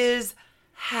with, is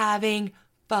having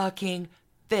fucking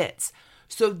fits.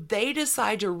 So they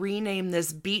decide to rename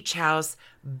this beach house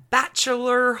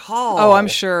Bachelor Hall. Oh, I'm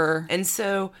sure. And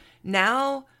so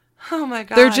now, oh my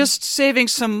God. They're just saving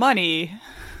some money.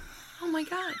 Oh my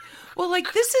God. Well,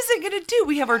 like, this isn't going to do.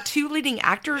 We have our two leading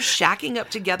actors shacking up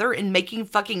together and making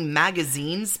fucking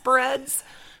magazine spreads.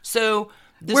 So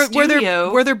the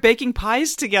studio... Where they're baking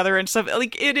pies together and stuff.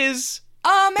 Like, it is...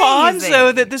 amazing.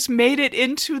 Bonzo that this made it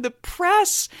into the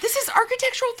press. This is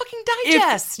Architectural fucking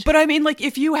Digest. But I mean, like,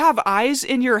 if you have eyes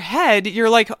in your head, you're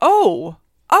like, oh,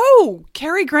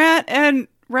 Cary Grant and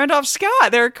Randolph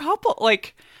Scott, they're a couple.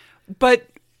 Like, but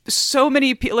so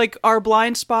many people, like, our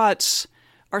blind spots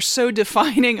are so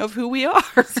defining of who we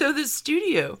are. So the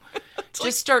studio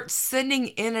just starts sending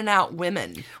in and out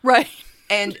women. Right.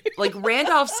 And, like,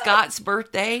 Randolph Scott's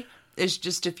birthday is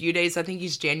just a few days. I think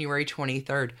he's January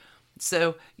 23rd.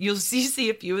 So you'll see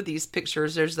a few of these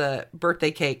pictures. There's a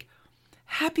birthday cake.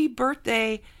 Happy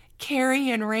birthday, Cary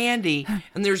and Randy.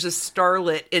 And there's a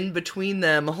starlet in between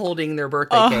them holding their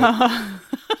birthday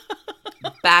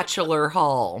cake. Bachelor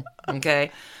Hall.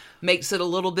 Okay. Makes it a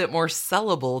little bit more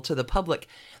sellable to the public.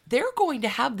 They're going to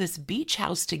have this beach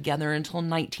house together until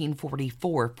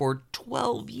 1944 for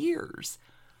 12 years.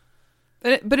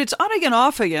 But it's on again,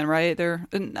 off again, right?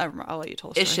 I'll let you tell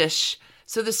the story. Ish.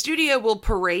 So the studio will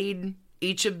parade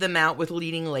each of them out with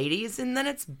leading ladies, and then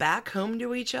it's back home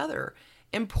to each other.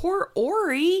 And poor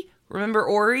Ori, remember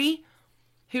Ori?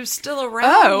 Who's still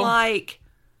around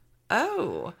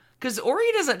because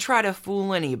Ori doesn't try to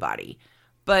fool anybody.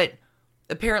 But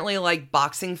apparently, like,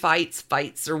 boxing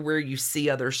fights are where you see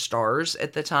other stars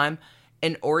at the time.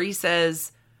 And Ori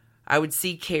says, I would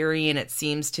see Cary, and it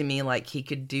seems to me like he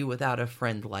could do without a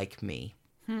friend like me.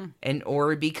 And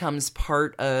Ori becomes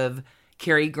part of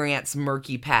Cary Grant's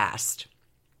murky past.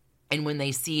 And when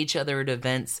they see each other at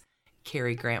events,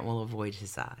 Cary Grant will avoid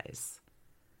his eyes.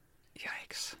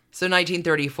 Yikes. So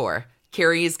 1934,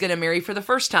 Cary is going to marry for the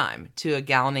first time to a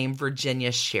gal named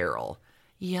Virginia Sherrill.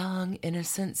 Young,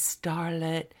 innocent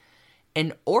starlet.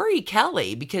 And Ori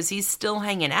Kelly, because he's still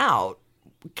hanging out,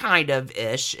 kind of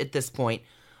ish at this point,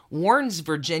 warns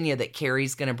Virginia that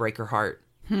Cary's going to break her heart.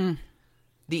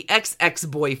 The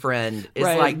ex-boyfriend is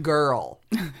like, girl,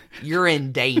 you're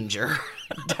in danger.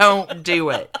 Don't do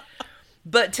it.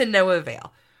 But to no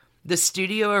avail. The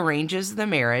studio arranges the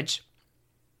marriage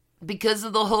because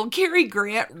of the whole Cary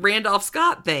Grant, Randolph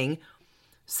Scott thing.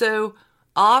 So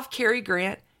off Cary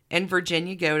Grant and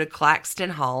Virginia go to Claxton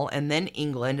Hall and then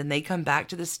England, and they come back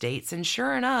to the States. And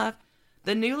sure enough,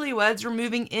 the newlyweds were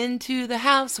moving into the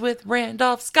house with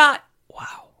Randolph Scott.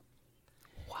 Wow.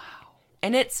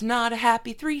 And it's not a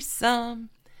happy threesome.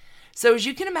 So as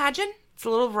you can imagine, it's a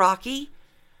little rocky.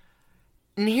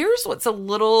 And here's what's a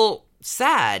little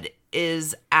sad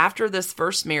is after this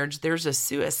first marriage, there's a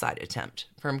suicide attempt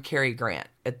from Cary Grant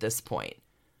at this point.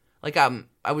 Like,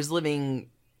 I was living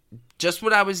just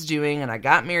what I was doing, and I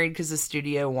got married because the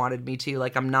studio wanted me to.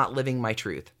 Like, I'm not living my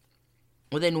truth.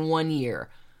 Within 1 year,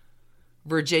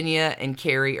 Virginia and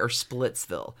Carrie are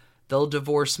Splitsville. They'll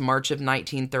divorce March of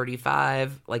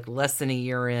 1935, like less than a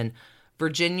year in.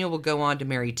 Virginia will go on to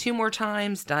marry 2 more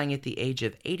times, dying at the age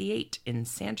of 88 in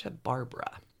Santa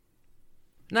Barbara.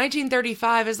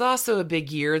 1935 is also a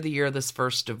big year, the year of this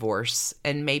first divorce,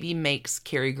 and maybe makes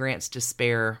Cary Grant's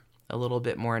despair a little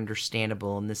bit more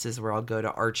understandable, and this is where I'll go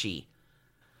to Archie.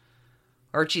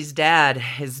 Archie's dad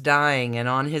is dying, and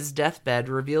on his deathbed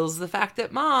reveals the fact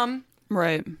that Mom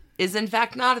Right. is in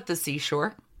fact not at the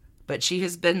seashore, but she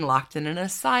has been locked in an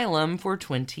asylum for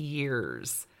 20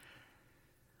 years.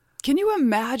 Can you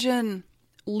imagine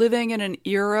living in an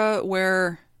era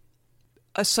where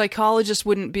a psychologist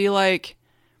wouldn't be like,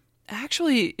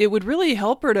 actually, it would really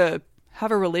help her to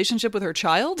have a relationship with her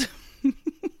child?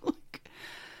 Like,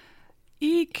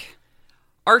 eek.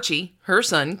 Archie, her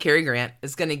son, Cary Grant,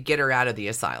 is going to get her out of the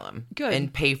asylum. Good.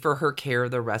 And pay for her care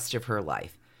the rest of her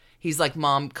life. He's like,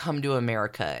 Mom, come to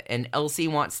America. And Elsie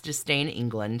wants to stay in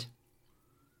England.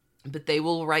 But they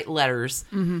will write letters.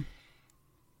 Mm-hmm.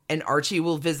 And Archie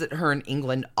will visit her in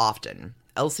England often.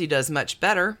 Elsie does much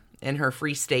better in her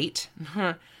free state.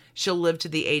 She'll live to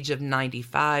the age of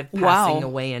 95, passing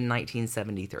away in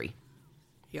 1973.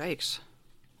 Yikes.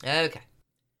 Okay.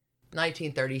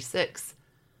 1936.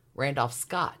 Randolph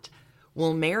Scott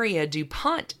will marry a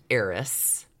DuPont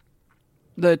heiress,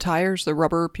 The tires, the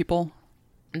rubber people.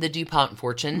 the DuPont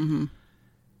fortune. Mm-hmm.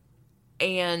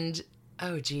 And,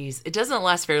 oh geez, it doesn't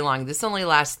last very long. This only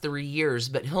lasts 3 years,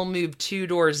 but he'll move 2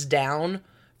 doors down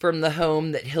from the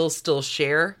home that he'll still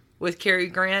share with Cary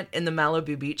Grant in the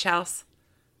Malibu beach house.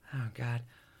 Oh, God.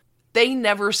 They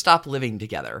never stop living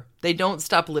together. They don't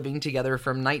stop living together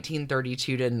from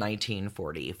 1932 to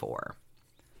 1944.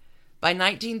 By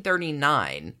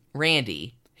 1939,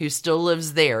 Randy, who still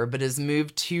lives there but has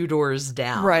moved 2 doors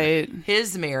down, Right.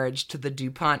 his marriage to the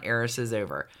DuPont heiress is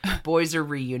over. Boys are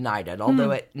reunited,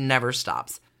 although it never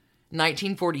stops.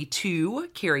 1942,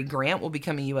 Cary Grant will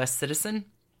become a U.S. citizen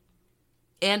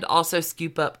and also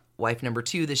scoop up wife number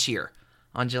 2 this year.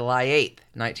 On July 8th,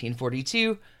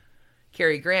 1942,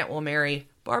 Cary Grant will marry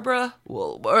Barbara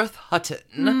Woolworth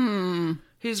Hutton,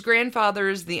 whose grandfather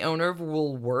is the owner of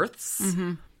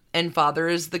Woolworths, and father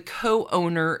is the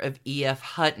co-owner of E.F.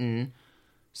 Hutton,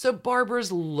 so Barbara's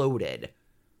loaded.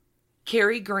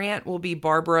 Cary Grant will be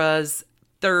Barbara's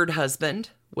 3rd husband,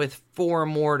 with 4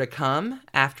 more to come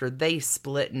after they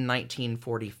split in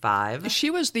 1945. She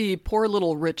was the poor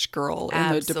little rich girl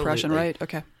in the Depression, Absolutely. right?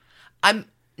 Okay. I'm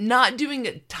not doing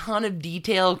a ton of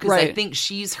detail because I Right. think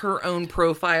she's her own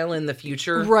profile in the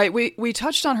future. Right. We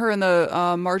touched on her in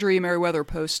the Marjorie Merriweather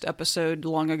Post episode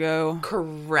long ago.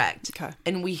 Correct. Okay.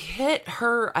 And we hit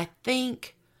her, I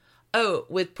think,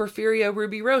 with Porfirio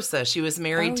Rubirosa. She was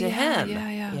married to him.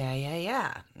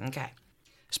 Yeah. Okay.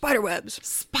 Spiderwebs.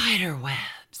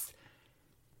 Spiderwebs.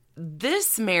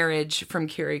 This marriage from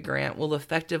Cary Grant will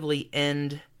effectively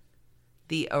end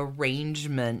the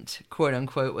arrangement, quote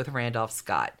unquote, with Randolph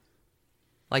Scott.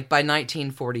 Like by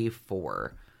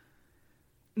 1944.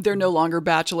 They're no longer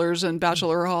bachelors in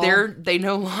Bachelor Hall. They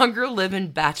no longer live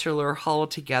in Bachelor Hall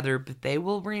together, but they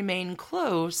will remain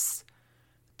close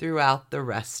throughout the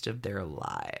rest of their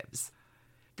lives.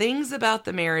 Things about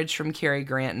the marriage from Cary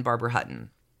Grant and Barbara Hutton.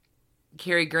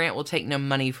 Cary Grant will take no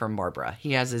money from Barbara.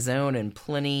 He has his own and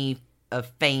plenty of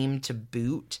fame to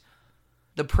boot.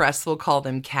 The press will call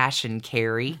them Cash and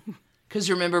Carry. Because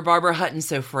remember, Barbara Hutton's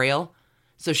so frail,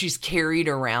 so she's carried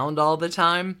around all the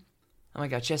time. Oh my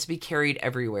God, she has to be carried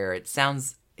everywhere. It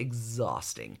sounds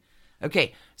exhausting.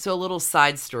 Okay, so a little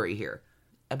side story here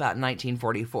about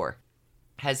 1944.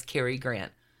 Has Cary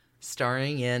Grant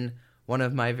starring in one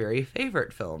of my very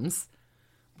favorite films,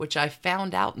 which I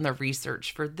found out in the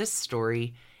research for this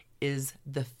story is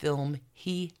the film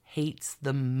he hates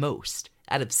the most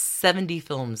out of 70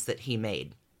 films that he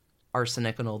made.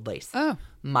 Arsenic and Old Lace. Oh,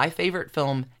 My favorite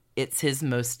film, it's his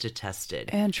most detested.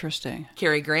 interesting.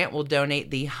 Cary Grant will donate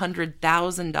the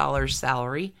 $100,000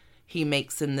 salary he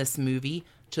makes in this movie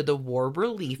to the war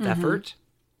relief effort.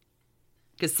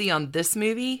 Because see, on this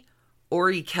movie,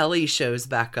 Ori Kelly shows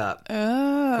back up.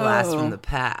 Oh. Blast from the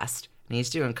past. And he's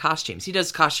doing costumes. He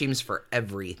does costumes for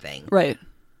everything. Right.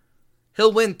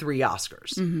 He'll win 3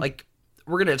 Oscars. Like,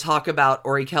 we're going to talk about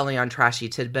Ori Kelly on Trashy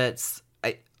Tidbits.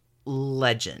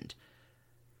 Legend.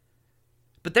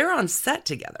 But they're on set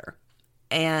together.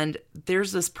 And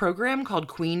there's this program called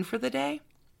Queen for the Day.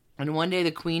 And one day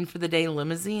the Queen for the Day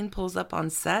limousine pulls up on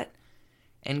set.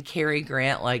 And Cary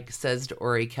Grant, says to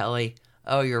Ori Kelly,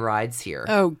 "Oh, your ride's here."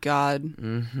 Oh, God.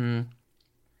 And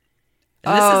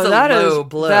this is a low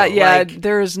blow.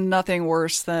 There is nothing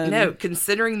worse than... No,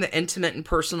 considering the intimate and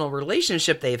personal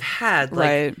relationship they've had,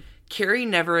 Right. Carrie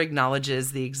never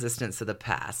acknowledges the existence of the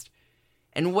past.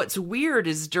 And what's weird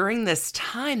is during this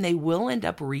time, they will end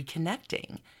up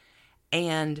reconnecting.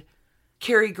 And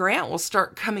Cary Grant will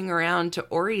start coming around to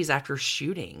Ori's after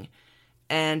shooting.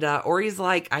 And Ori's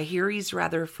like, I hear he's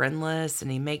rather friendless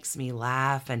and he makes me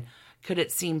laugh. And could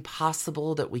it seem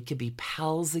possible that we could be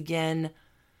pals again?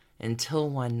 Until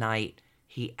one night,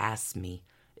 he asked me,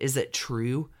 is it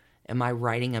true? Am I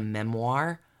writing a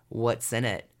memoir? What's in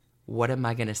it? What am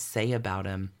I going to say about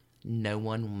him? No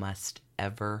one must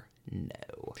ever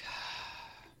know.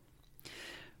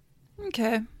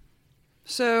 Okay.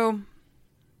 So,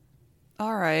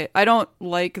 all right. I don't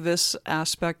like this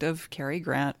aspect of Cary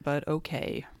Grant, but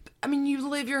okay. I mean, you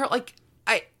live your, like,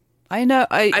 I know.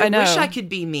 I know. wish I could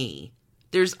be me.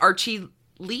 There's Archie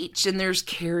Leach and there's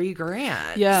Cary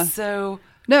Grant. Yeah. So...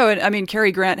 No, and I mean,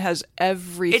 Cary Grant has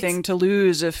everything to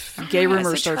lose if gay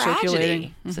rumors start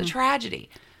circulating. It's a tragedy.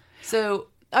 So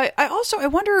I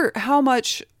wonder how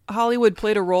much Hollywood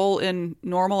played a role in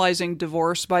normalizing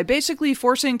divorce by basically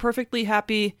forcing perfectly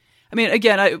happy. I mean,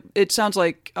 again, it sounds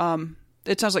like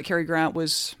Cary Grant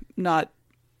was not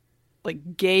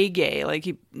like gay, like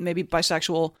he maybe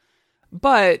bisexual,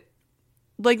 but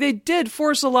like they did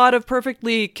force a lot of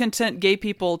perfectly content gay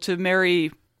people to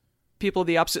marry people of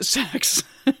the opposite sex.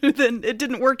 Then it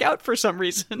didn't work out for some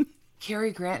reason.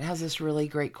 Cary Grant has this really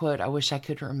great quote. I wish I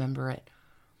could remember it.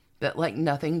 That like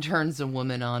nothing turns a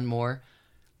woman on more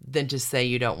than to say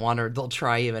you don't want her. They'll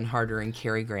try even harder, and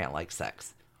Cary Grant likes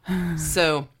sex.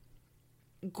 So,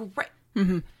 great.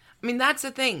 Mm-hmm. I mean, that's the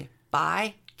thing.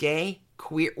 Bi, gay,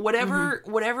 queer,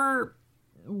 whatever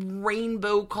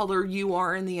rainbow color you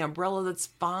are in the umbrella, that's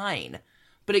fine.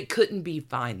 But it couldn't be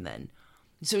fine then.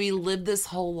 So he lived this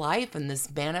whole life in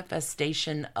this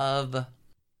manifestation of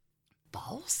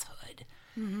falsehood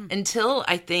until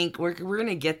I think we're going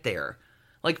to get there.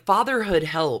 Like fatherhood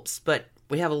helps, but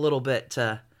we have a little bit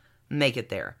to make it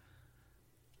there.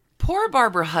 Poor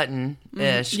Barbara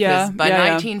Hutton-ish, because by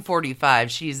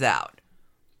 1945, she's out.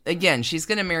 Again, she's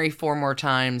going to marry 4 more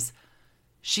times.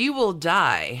 She will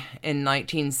die in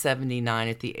 1979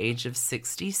 at the age of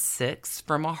 66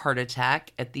 from a heart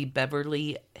attack at the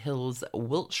Beverly Hills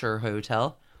Wilshire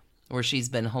Hotel, where she's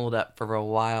been holed up for a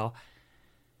while.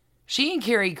 She and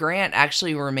Cary Grant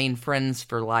actually remain friends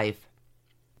for life.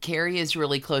 Cary is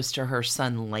really close to her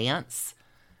son Lance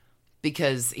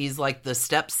because he's like the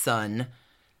stepson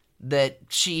that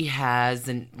she has,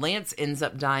 and Lance ends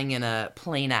up dying in a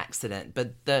plane accident,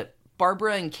 but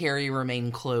Barbara and Cary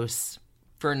remain close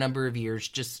for a number of years,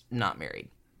 just not married.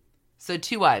 So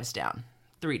 2 wives down,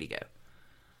 3 to go.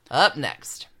 Up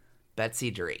next, Betsy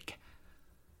Drake.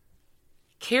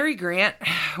 Cary Grant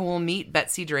will meet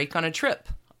Betsy Drake on a trip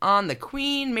on the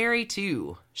Queen Mary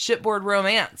 2. Shipboard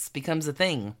romance becomes a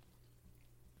thing.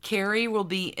 Cary will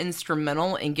be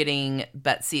instrumental in getting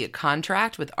Betsy a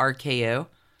contract with RKO.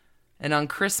 And on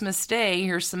Christmas Day,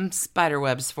 here's some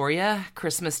spiderwebs for you.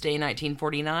 Christmas Day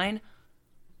 1949.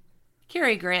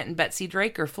 Cary Grant and Betsy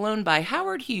Drake are flown by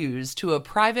Howard Hughes to a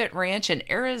private ranch in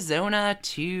Arizona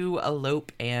to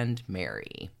elope and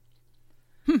marry.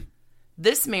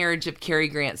 This marriage of Cary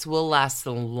Grant's will last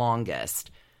the longest.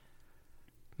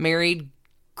 Married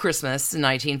Christmas in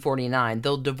 1949.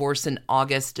 They'll divorce in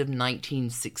August of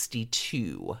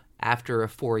 1962 after a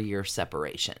 4-year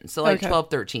separation. So like 12,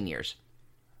 13 years.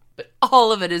 But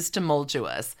all of it is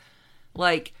tumultuous.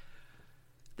 Like,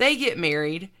 they get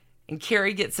married, and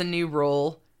Cary gets a new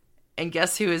role, and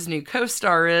guess who his new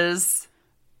co-star is?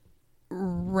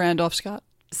 Randolph Scott.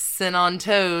 Sin on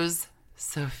Toes,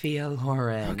 Sophia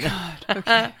Loren. Oh, God.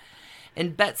 Okay.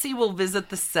 And Betsy will visit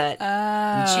the set,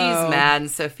 and she's mad,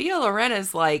 and Sophia Loren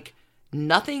is like,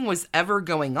 nothing was ever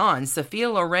going on. Sophia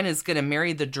Loren is going to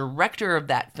marry the director of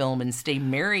that film and stay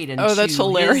married until that's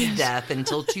hilarious. his death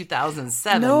until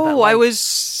 2007. No, but, like, I was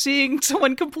seeing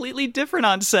someone completely different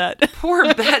on set.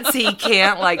 poor Betsy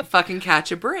can't, like, fucking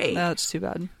catch a break. That's too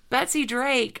bad. Betsy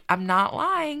Drake, I'm not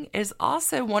lying, is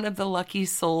also one of the lucky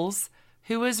souls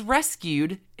who was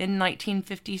rescued in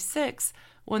 1956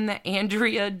 when the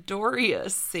Andrea Doria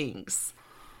sinks.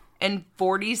 And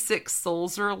 46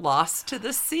 souls are lost to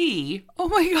the sea. Oh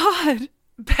my God.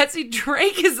 Betsy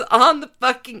Drake is on the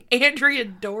fucking Andrea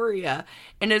Doria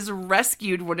and is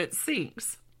rescued when it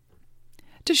sinks.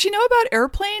 Does she know about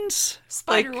airplanes?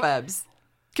 Spiderwebs.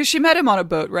 Because she met him on a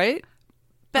boat, right?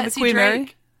 Betsy Queen Drake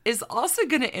Mary? is also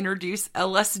going to introduce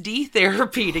LSD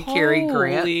therapy to Cary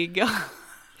Grant, Holy God.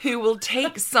 who will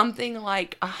take something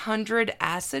like 100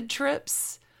 acid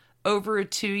trips over a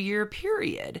 2-year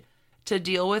period to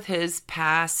deal with his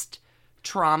past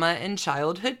trauma and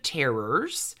childhood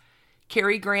terrors.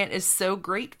 Cary Grant is so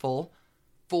grateful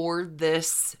for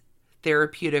this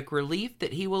therapeutic relief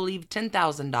that he will leave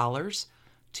 $10,000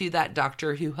 to that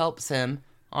doctor who helps him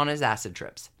on his acid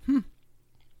trips.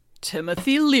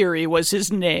 Timothy Leary was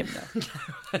his name.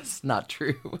 That's not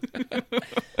true.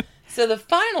 So the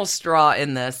final straw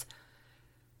in this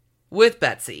with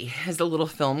Betsy is a little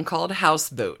film called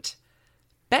Houseboat.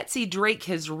 Betsy Drake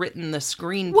has written the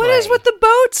screenplay. What is with the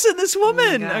boats and this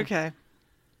woman? God. Okay.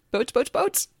 Boats, boats,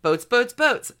 boats. Boats, boats,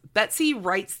 boats. Betsy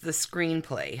writes the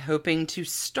screenplay, hoping to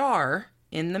star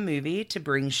in the movie to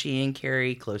bring she and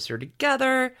Carrie closer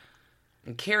together.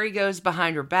 And Carrie goes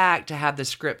behind her back to have the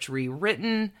script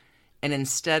rewritten, and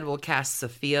instead will cast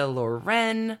Sophia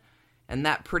Loren, and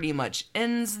that pretty much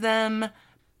ends them.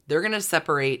 They're going to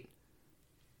separate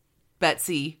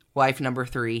Betsy, wife number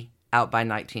 3, out by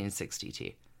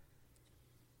 1962.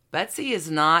 Betsy is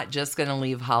not just going to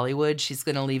leave Hollywood. She's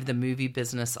going to leave the movie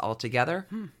business altogether.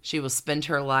 She will spend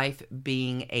her life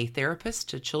being a therapist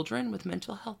to children with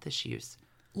mental health issues.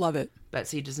 Love it.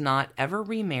 Betsy does not ever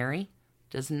remarry,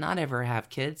 does not ever have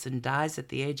kids, and dies at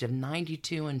the age of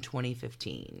 92 in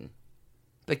 2015.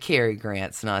 But Cary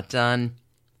Grant's not done.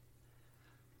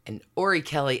 And Ori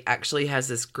Kelly actually has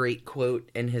this great quote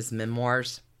in his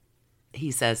memoirs.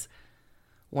 He says,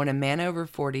 "When a man over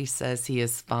 40 says he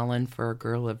has fallen for a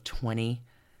girl of 20,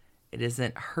 it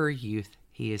isn't her youth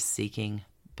he is seeking,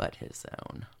 but his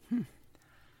own."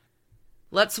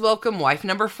 Let's welcome wife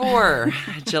number 4,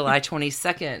 July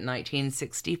 22nd,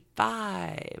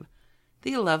 1965.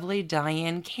 The lovely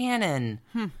Diane Cannon,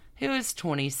 who is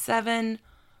 27,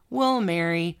 will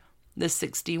marry the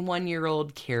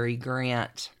 61-year-old Cary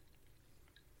Grant.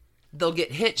 They'll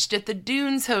get hitched at the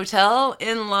Dunes Hotel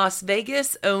in Las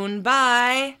Vegas, owned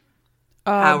by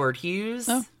Howard Hughes.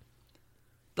 Oh.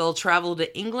 They'll travel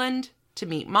to England to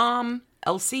meet Mom,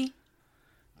 Elsie.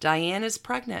 Diane is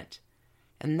pregnant,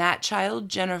 and that child,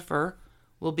 Jennifer,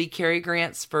 will be Cary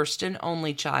Grant's first and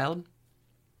only child.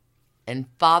 And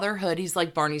fatherhood, he's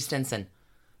like Barney Stinson.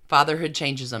 Fatherhood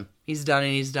changes him. He's done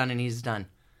and he's done and he's done.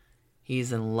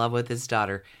 He's in love with his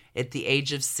daughter. At the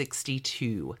age of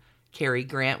 62, Cary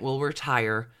Grant will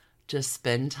retire to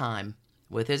spend time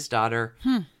with his daughter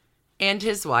and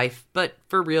his wife. But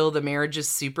for real, the marriage is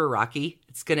super rocky.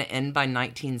 It's going to end by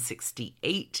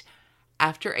 1968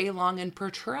 after a long and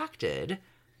protracted,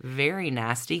 very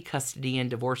nasty custody and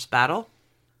divorce battle.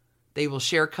 They will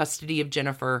share custody of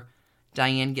Jennifer.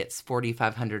 Diane gets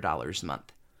 $4,500 a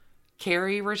month.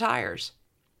 Cary retires.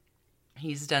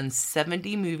 He's done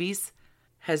 70 movies,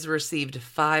 has received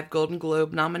 5 Golden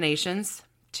Globe nominations,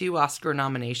 2 Oscar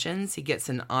nominations. He gets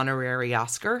an honorary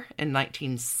Oscar in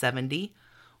 1970,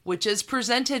 which is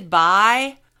presented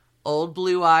by Old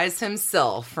Blue Eyes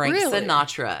himself, Frank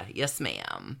Sinatra. Yes,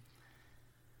 ma'am.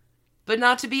 But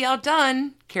not to be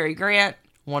outdone, Cary Grant,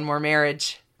 one more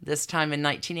marriage, this time in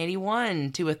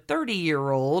 1981 to a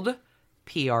 30-year-old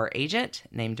PR agent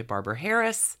named Barbara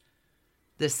Harris.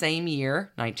 The same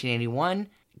year, 1981,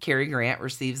 Cary Grant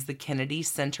receives the Kennedy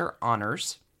Center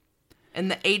Honors.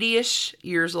 And the 80-ish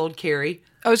years old Cary...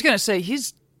 I was going to say,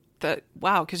 he's...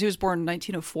 because he was born in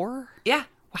 1904? Yeah.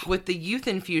 Wow. With the youth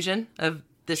infusion of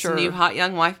this new hot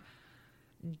young wife,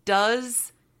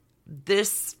 does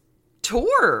this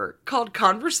tour called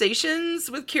Conversations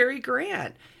with Cary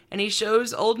Grant. And he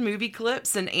shows old movie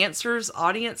clips and answers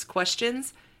audience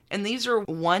questions. And these are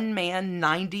one-man,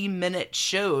 90-minute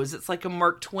shows. It's like a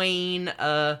Mark Twain.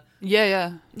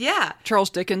 Yeah. Charles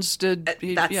Dickens did.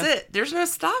 That's it. There's no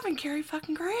stopping Cary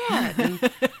fucking Grant. And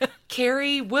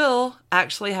Cary will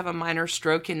actually have a minor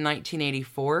stroke in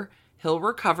 1984. He'll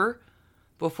recover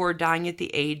before dying at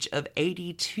the age of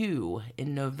 82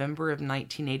 in November of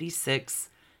 1986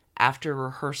 after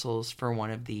rehearsals for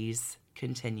one of these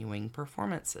continuing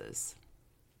performances.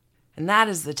 And that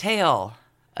is the tale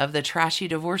of the trashy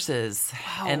divorces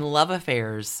and love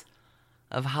affairs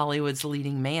of Hollywood's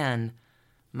leading man,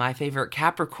 my favorite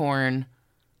Capricorn,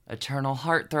 eternal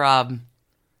heartthrob,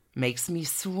 makes me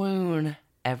swoon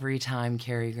every time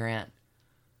Cary Grant.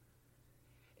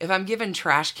 If I'm given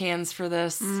trash cans for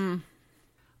this,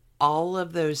 all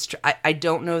of those, I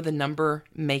don't know the number,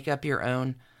 make up your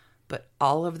own, but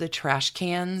all of the trash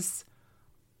cans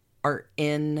are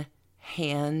in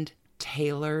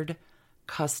hand-tailored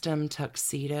custom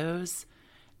tuxedos,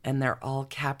 and they're all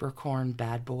Capricorn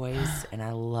bad boys, and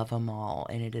I love them all,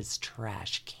 and it is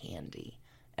trash candy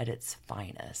at its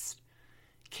finest.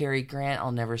 Cary Grant,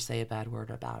 I'll never say a bad word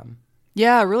about him.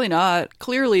 Yeah, really not.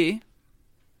 Clearly,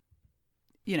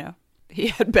 he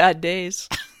had bad days.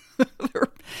 There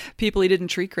were people he didn't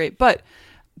treat great, but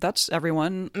that's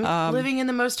everyone. Living in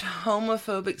the most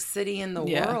homophobic city in the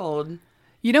world.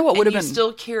 You know what would have been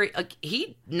still carry.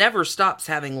 He never stops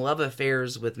having love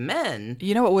affairs with men.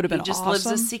 You know what would have been He just awesome? lives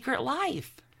a secret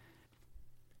life.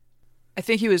 I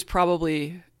think he was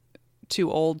probably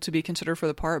too old to be considered for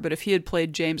the part, but if he had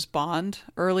played James Bond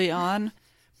early on,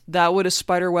 that would have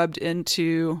spiderwebbed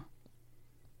into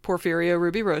Porfirio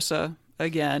Rubirosa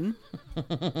again.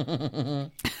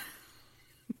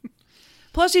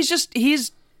 Plus,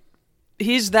 he's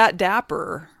that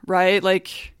dapper, right?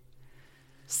 Like,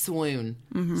 Swoon.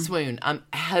 Swoon. I'm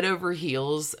head over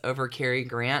heels over Cary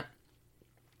Grant.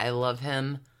 I love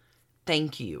him.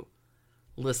 Thank you,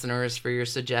 listeners, for your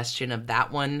suggestion of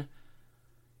that one.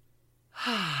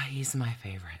 He's my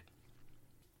favorite.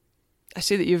 I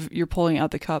see that you're pulling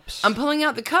out the cups. I'm pulling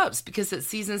out the cups because it's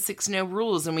season 6 No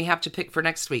Rules and we have to pick for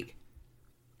next week.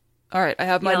 All right, I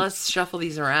have my let's shuffle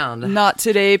these around. Not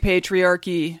Today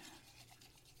Patriarchy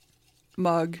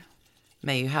mug.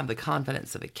 May you have the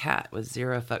confidence of a cat with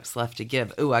 0 fucks left to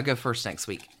give. Ooh, I go first next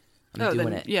week. I'm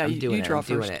doing it. Yeah, I'm you doing draw it.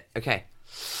 I'm first. doing it. Okay.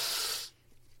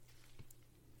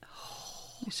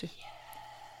 Let me see.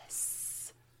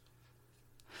 Yes.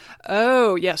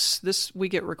 Oh, yes. We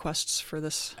get requests for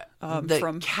this The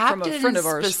from captain a friend of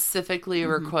ours. specifically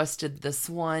requested this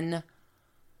one.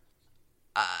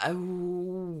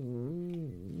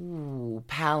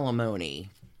 Palimony.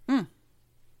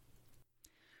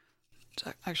 It's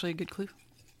actually a good clue.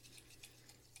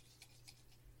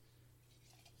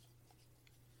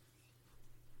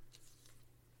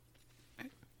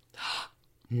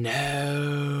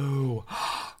 No.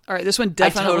 All right, this one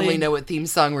definitely. I totally know what theme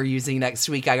song we're using next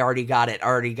week. I already got it.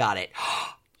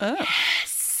 Oh.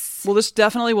 Yes. Well, this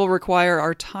definitely will require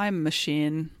our time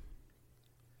machine.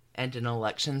 And an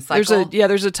election cycle.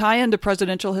 There's a tie-in to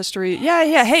presidential history.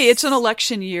 Yeah. Hey, it's an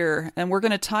election year, and we're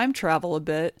going to time travel a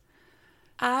bit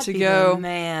to go,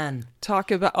 man.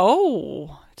 talk about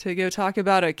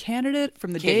a candidate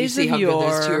from the Can't days you see of how yore.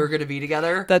 good those two are going to be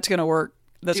together? That's going to work.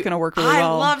 That's going to work really I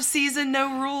well. love season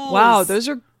No Rules.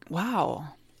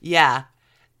 Wow. Yeah.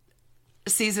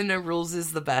 Season No Rules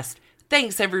is the best.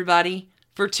 Thanks, everybody,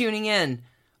 for tuning in.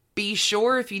 Be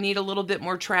sure, if you need a little bit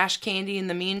more trash candy in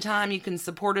the meantime, you can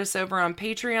support us over on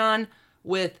Patreon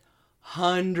with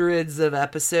hundreds of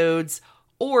episodes,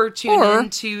 or tune in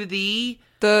to the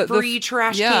free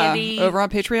trash candy. Over on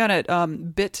Patreon at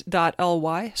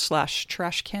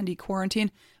bit.ly/trash candy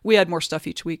quarantine. We add more stuff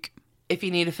each week. If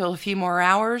you need to fill a few more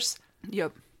hours.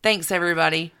 Yep. Thanks,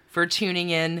 everybody, for tuning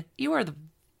in. You are the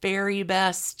very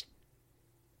best.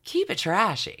 Keep it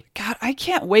trashy. God, I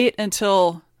can't wait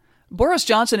until Boris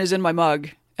Johnson is in my mug,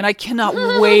 and I cannot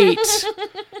wait.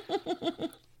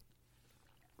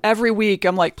 Every week,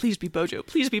 I'm like, please be Bojo.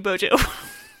 Please be Bojo.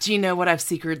 Do you know what I've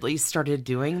secretly started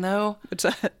doing, though? What's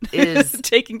that? Is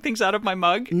taking things out of my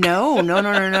mug? No.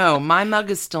 My mug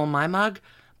is still my mug,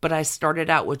 but I started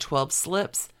out with 12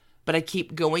 slips, but I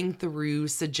keep going through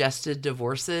suggested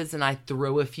divorces, and I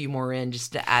throw a few more in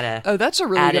just to add that's a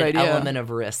really good idea. Element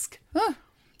of risk. Huh.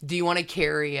 Do you want to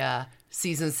carry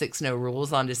season 6 No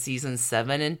Rules onto season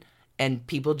 7 and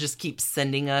people just keep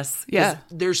sending us? 'Cause Yeah.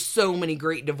 there's so many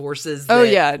great divorces that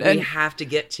we have to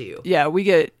get to. Yeah, we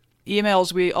get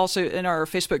emails. We also, in our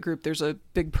Facebook group, there's a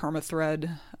big perma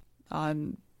thread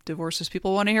on divorces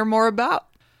people want to hear more about.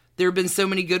 There have been so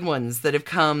many good ones that have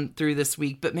come through this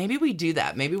week, but maybe we do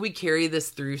that. Maybe we carry this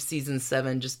through season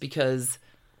 7 just because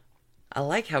I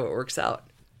like how it works out.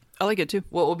 I like it too.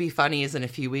 What will be funny is in a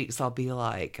few weeks, I'll be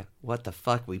like, what the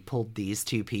fuck? We pulled these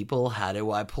two people. How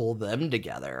do I pull them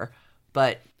together?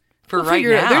 But for right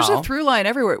now, there's a through line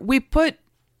everywhere. We put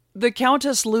the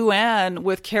Countess Luann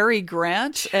with Cary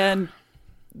Grant, and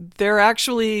they're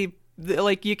actually,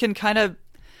 like, you can kind of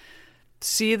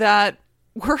see that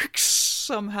works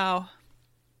somehow.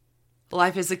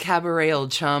 Life is a cabaret,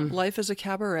 old chum. Life is a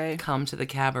cabaret. Come to the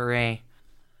cabaret.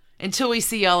 Until we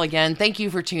see y'all again, thank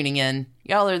you for tuning in.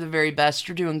 Y'all are the very best.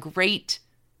 You're doing great.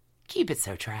 Keep it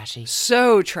so trashy.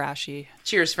 So trashy.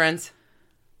 Cheers, friends.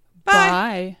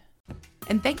 Bye.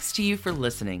 And thanks to you for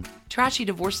listening. Trashy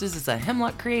Divorces is a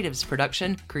Hemlock Creatives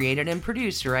production, created and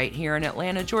produced right here in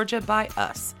Atlanta, Georgia by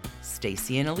us,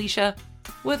 Stacy and Alicia,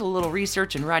 with a little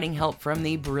research and writing help from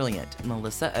the brilliant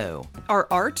Melissa O. Our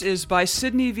art is by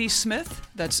Sydney V. Smith.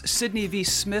 That's Sydney V.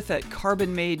 Smith at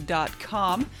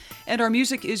carbonmade.com. And our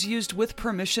music is used with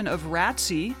permission of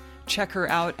Ratsy. Check her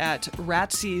out at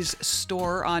Ratsy's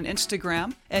store on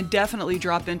Instagram, and definitely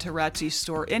drop into Ratsy's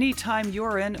store anytime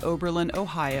you're in Oberlin,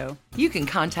 Ohio. You can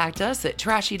contact us at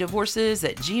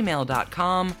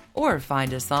trashydivorces@gmail.com. or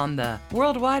find us on the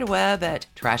World Wide Web at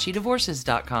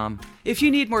trashydivorces.com. If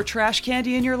you need more trash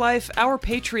candy in your life, our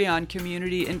Patreon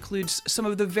community includes some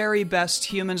of the very best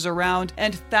humans around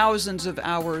and thousands of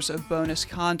hours of bonus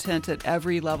content at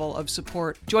every level of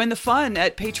support. Join the fun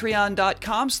at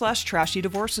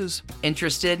patreon.com/trashydivorces.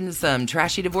 Interested in some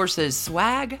Trashy Divorces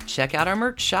swag? Check out our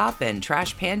merch shop and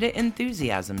Trash Panda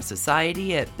Enthusiasm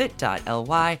Society at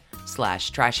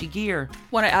bit.ly/trashygear.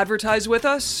 Want to advertise with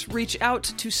us? Reach out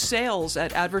to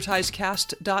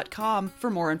sales@advertisecast.com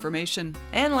for more information.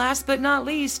 And last but not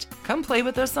least, come play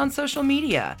with us on social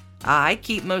media. I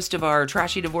keep most of our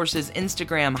Trashy Divorces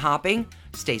Instagram hopping.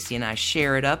 Stacy and I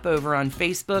share it up over on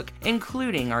Facebook,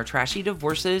 including our Trashy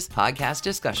Divorces podcast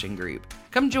discussion group.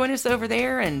 Come join us over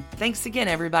there, and thanks again,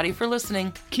 everybody, for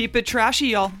listening. Keep it trashy,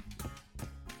 y'all.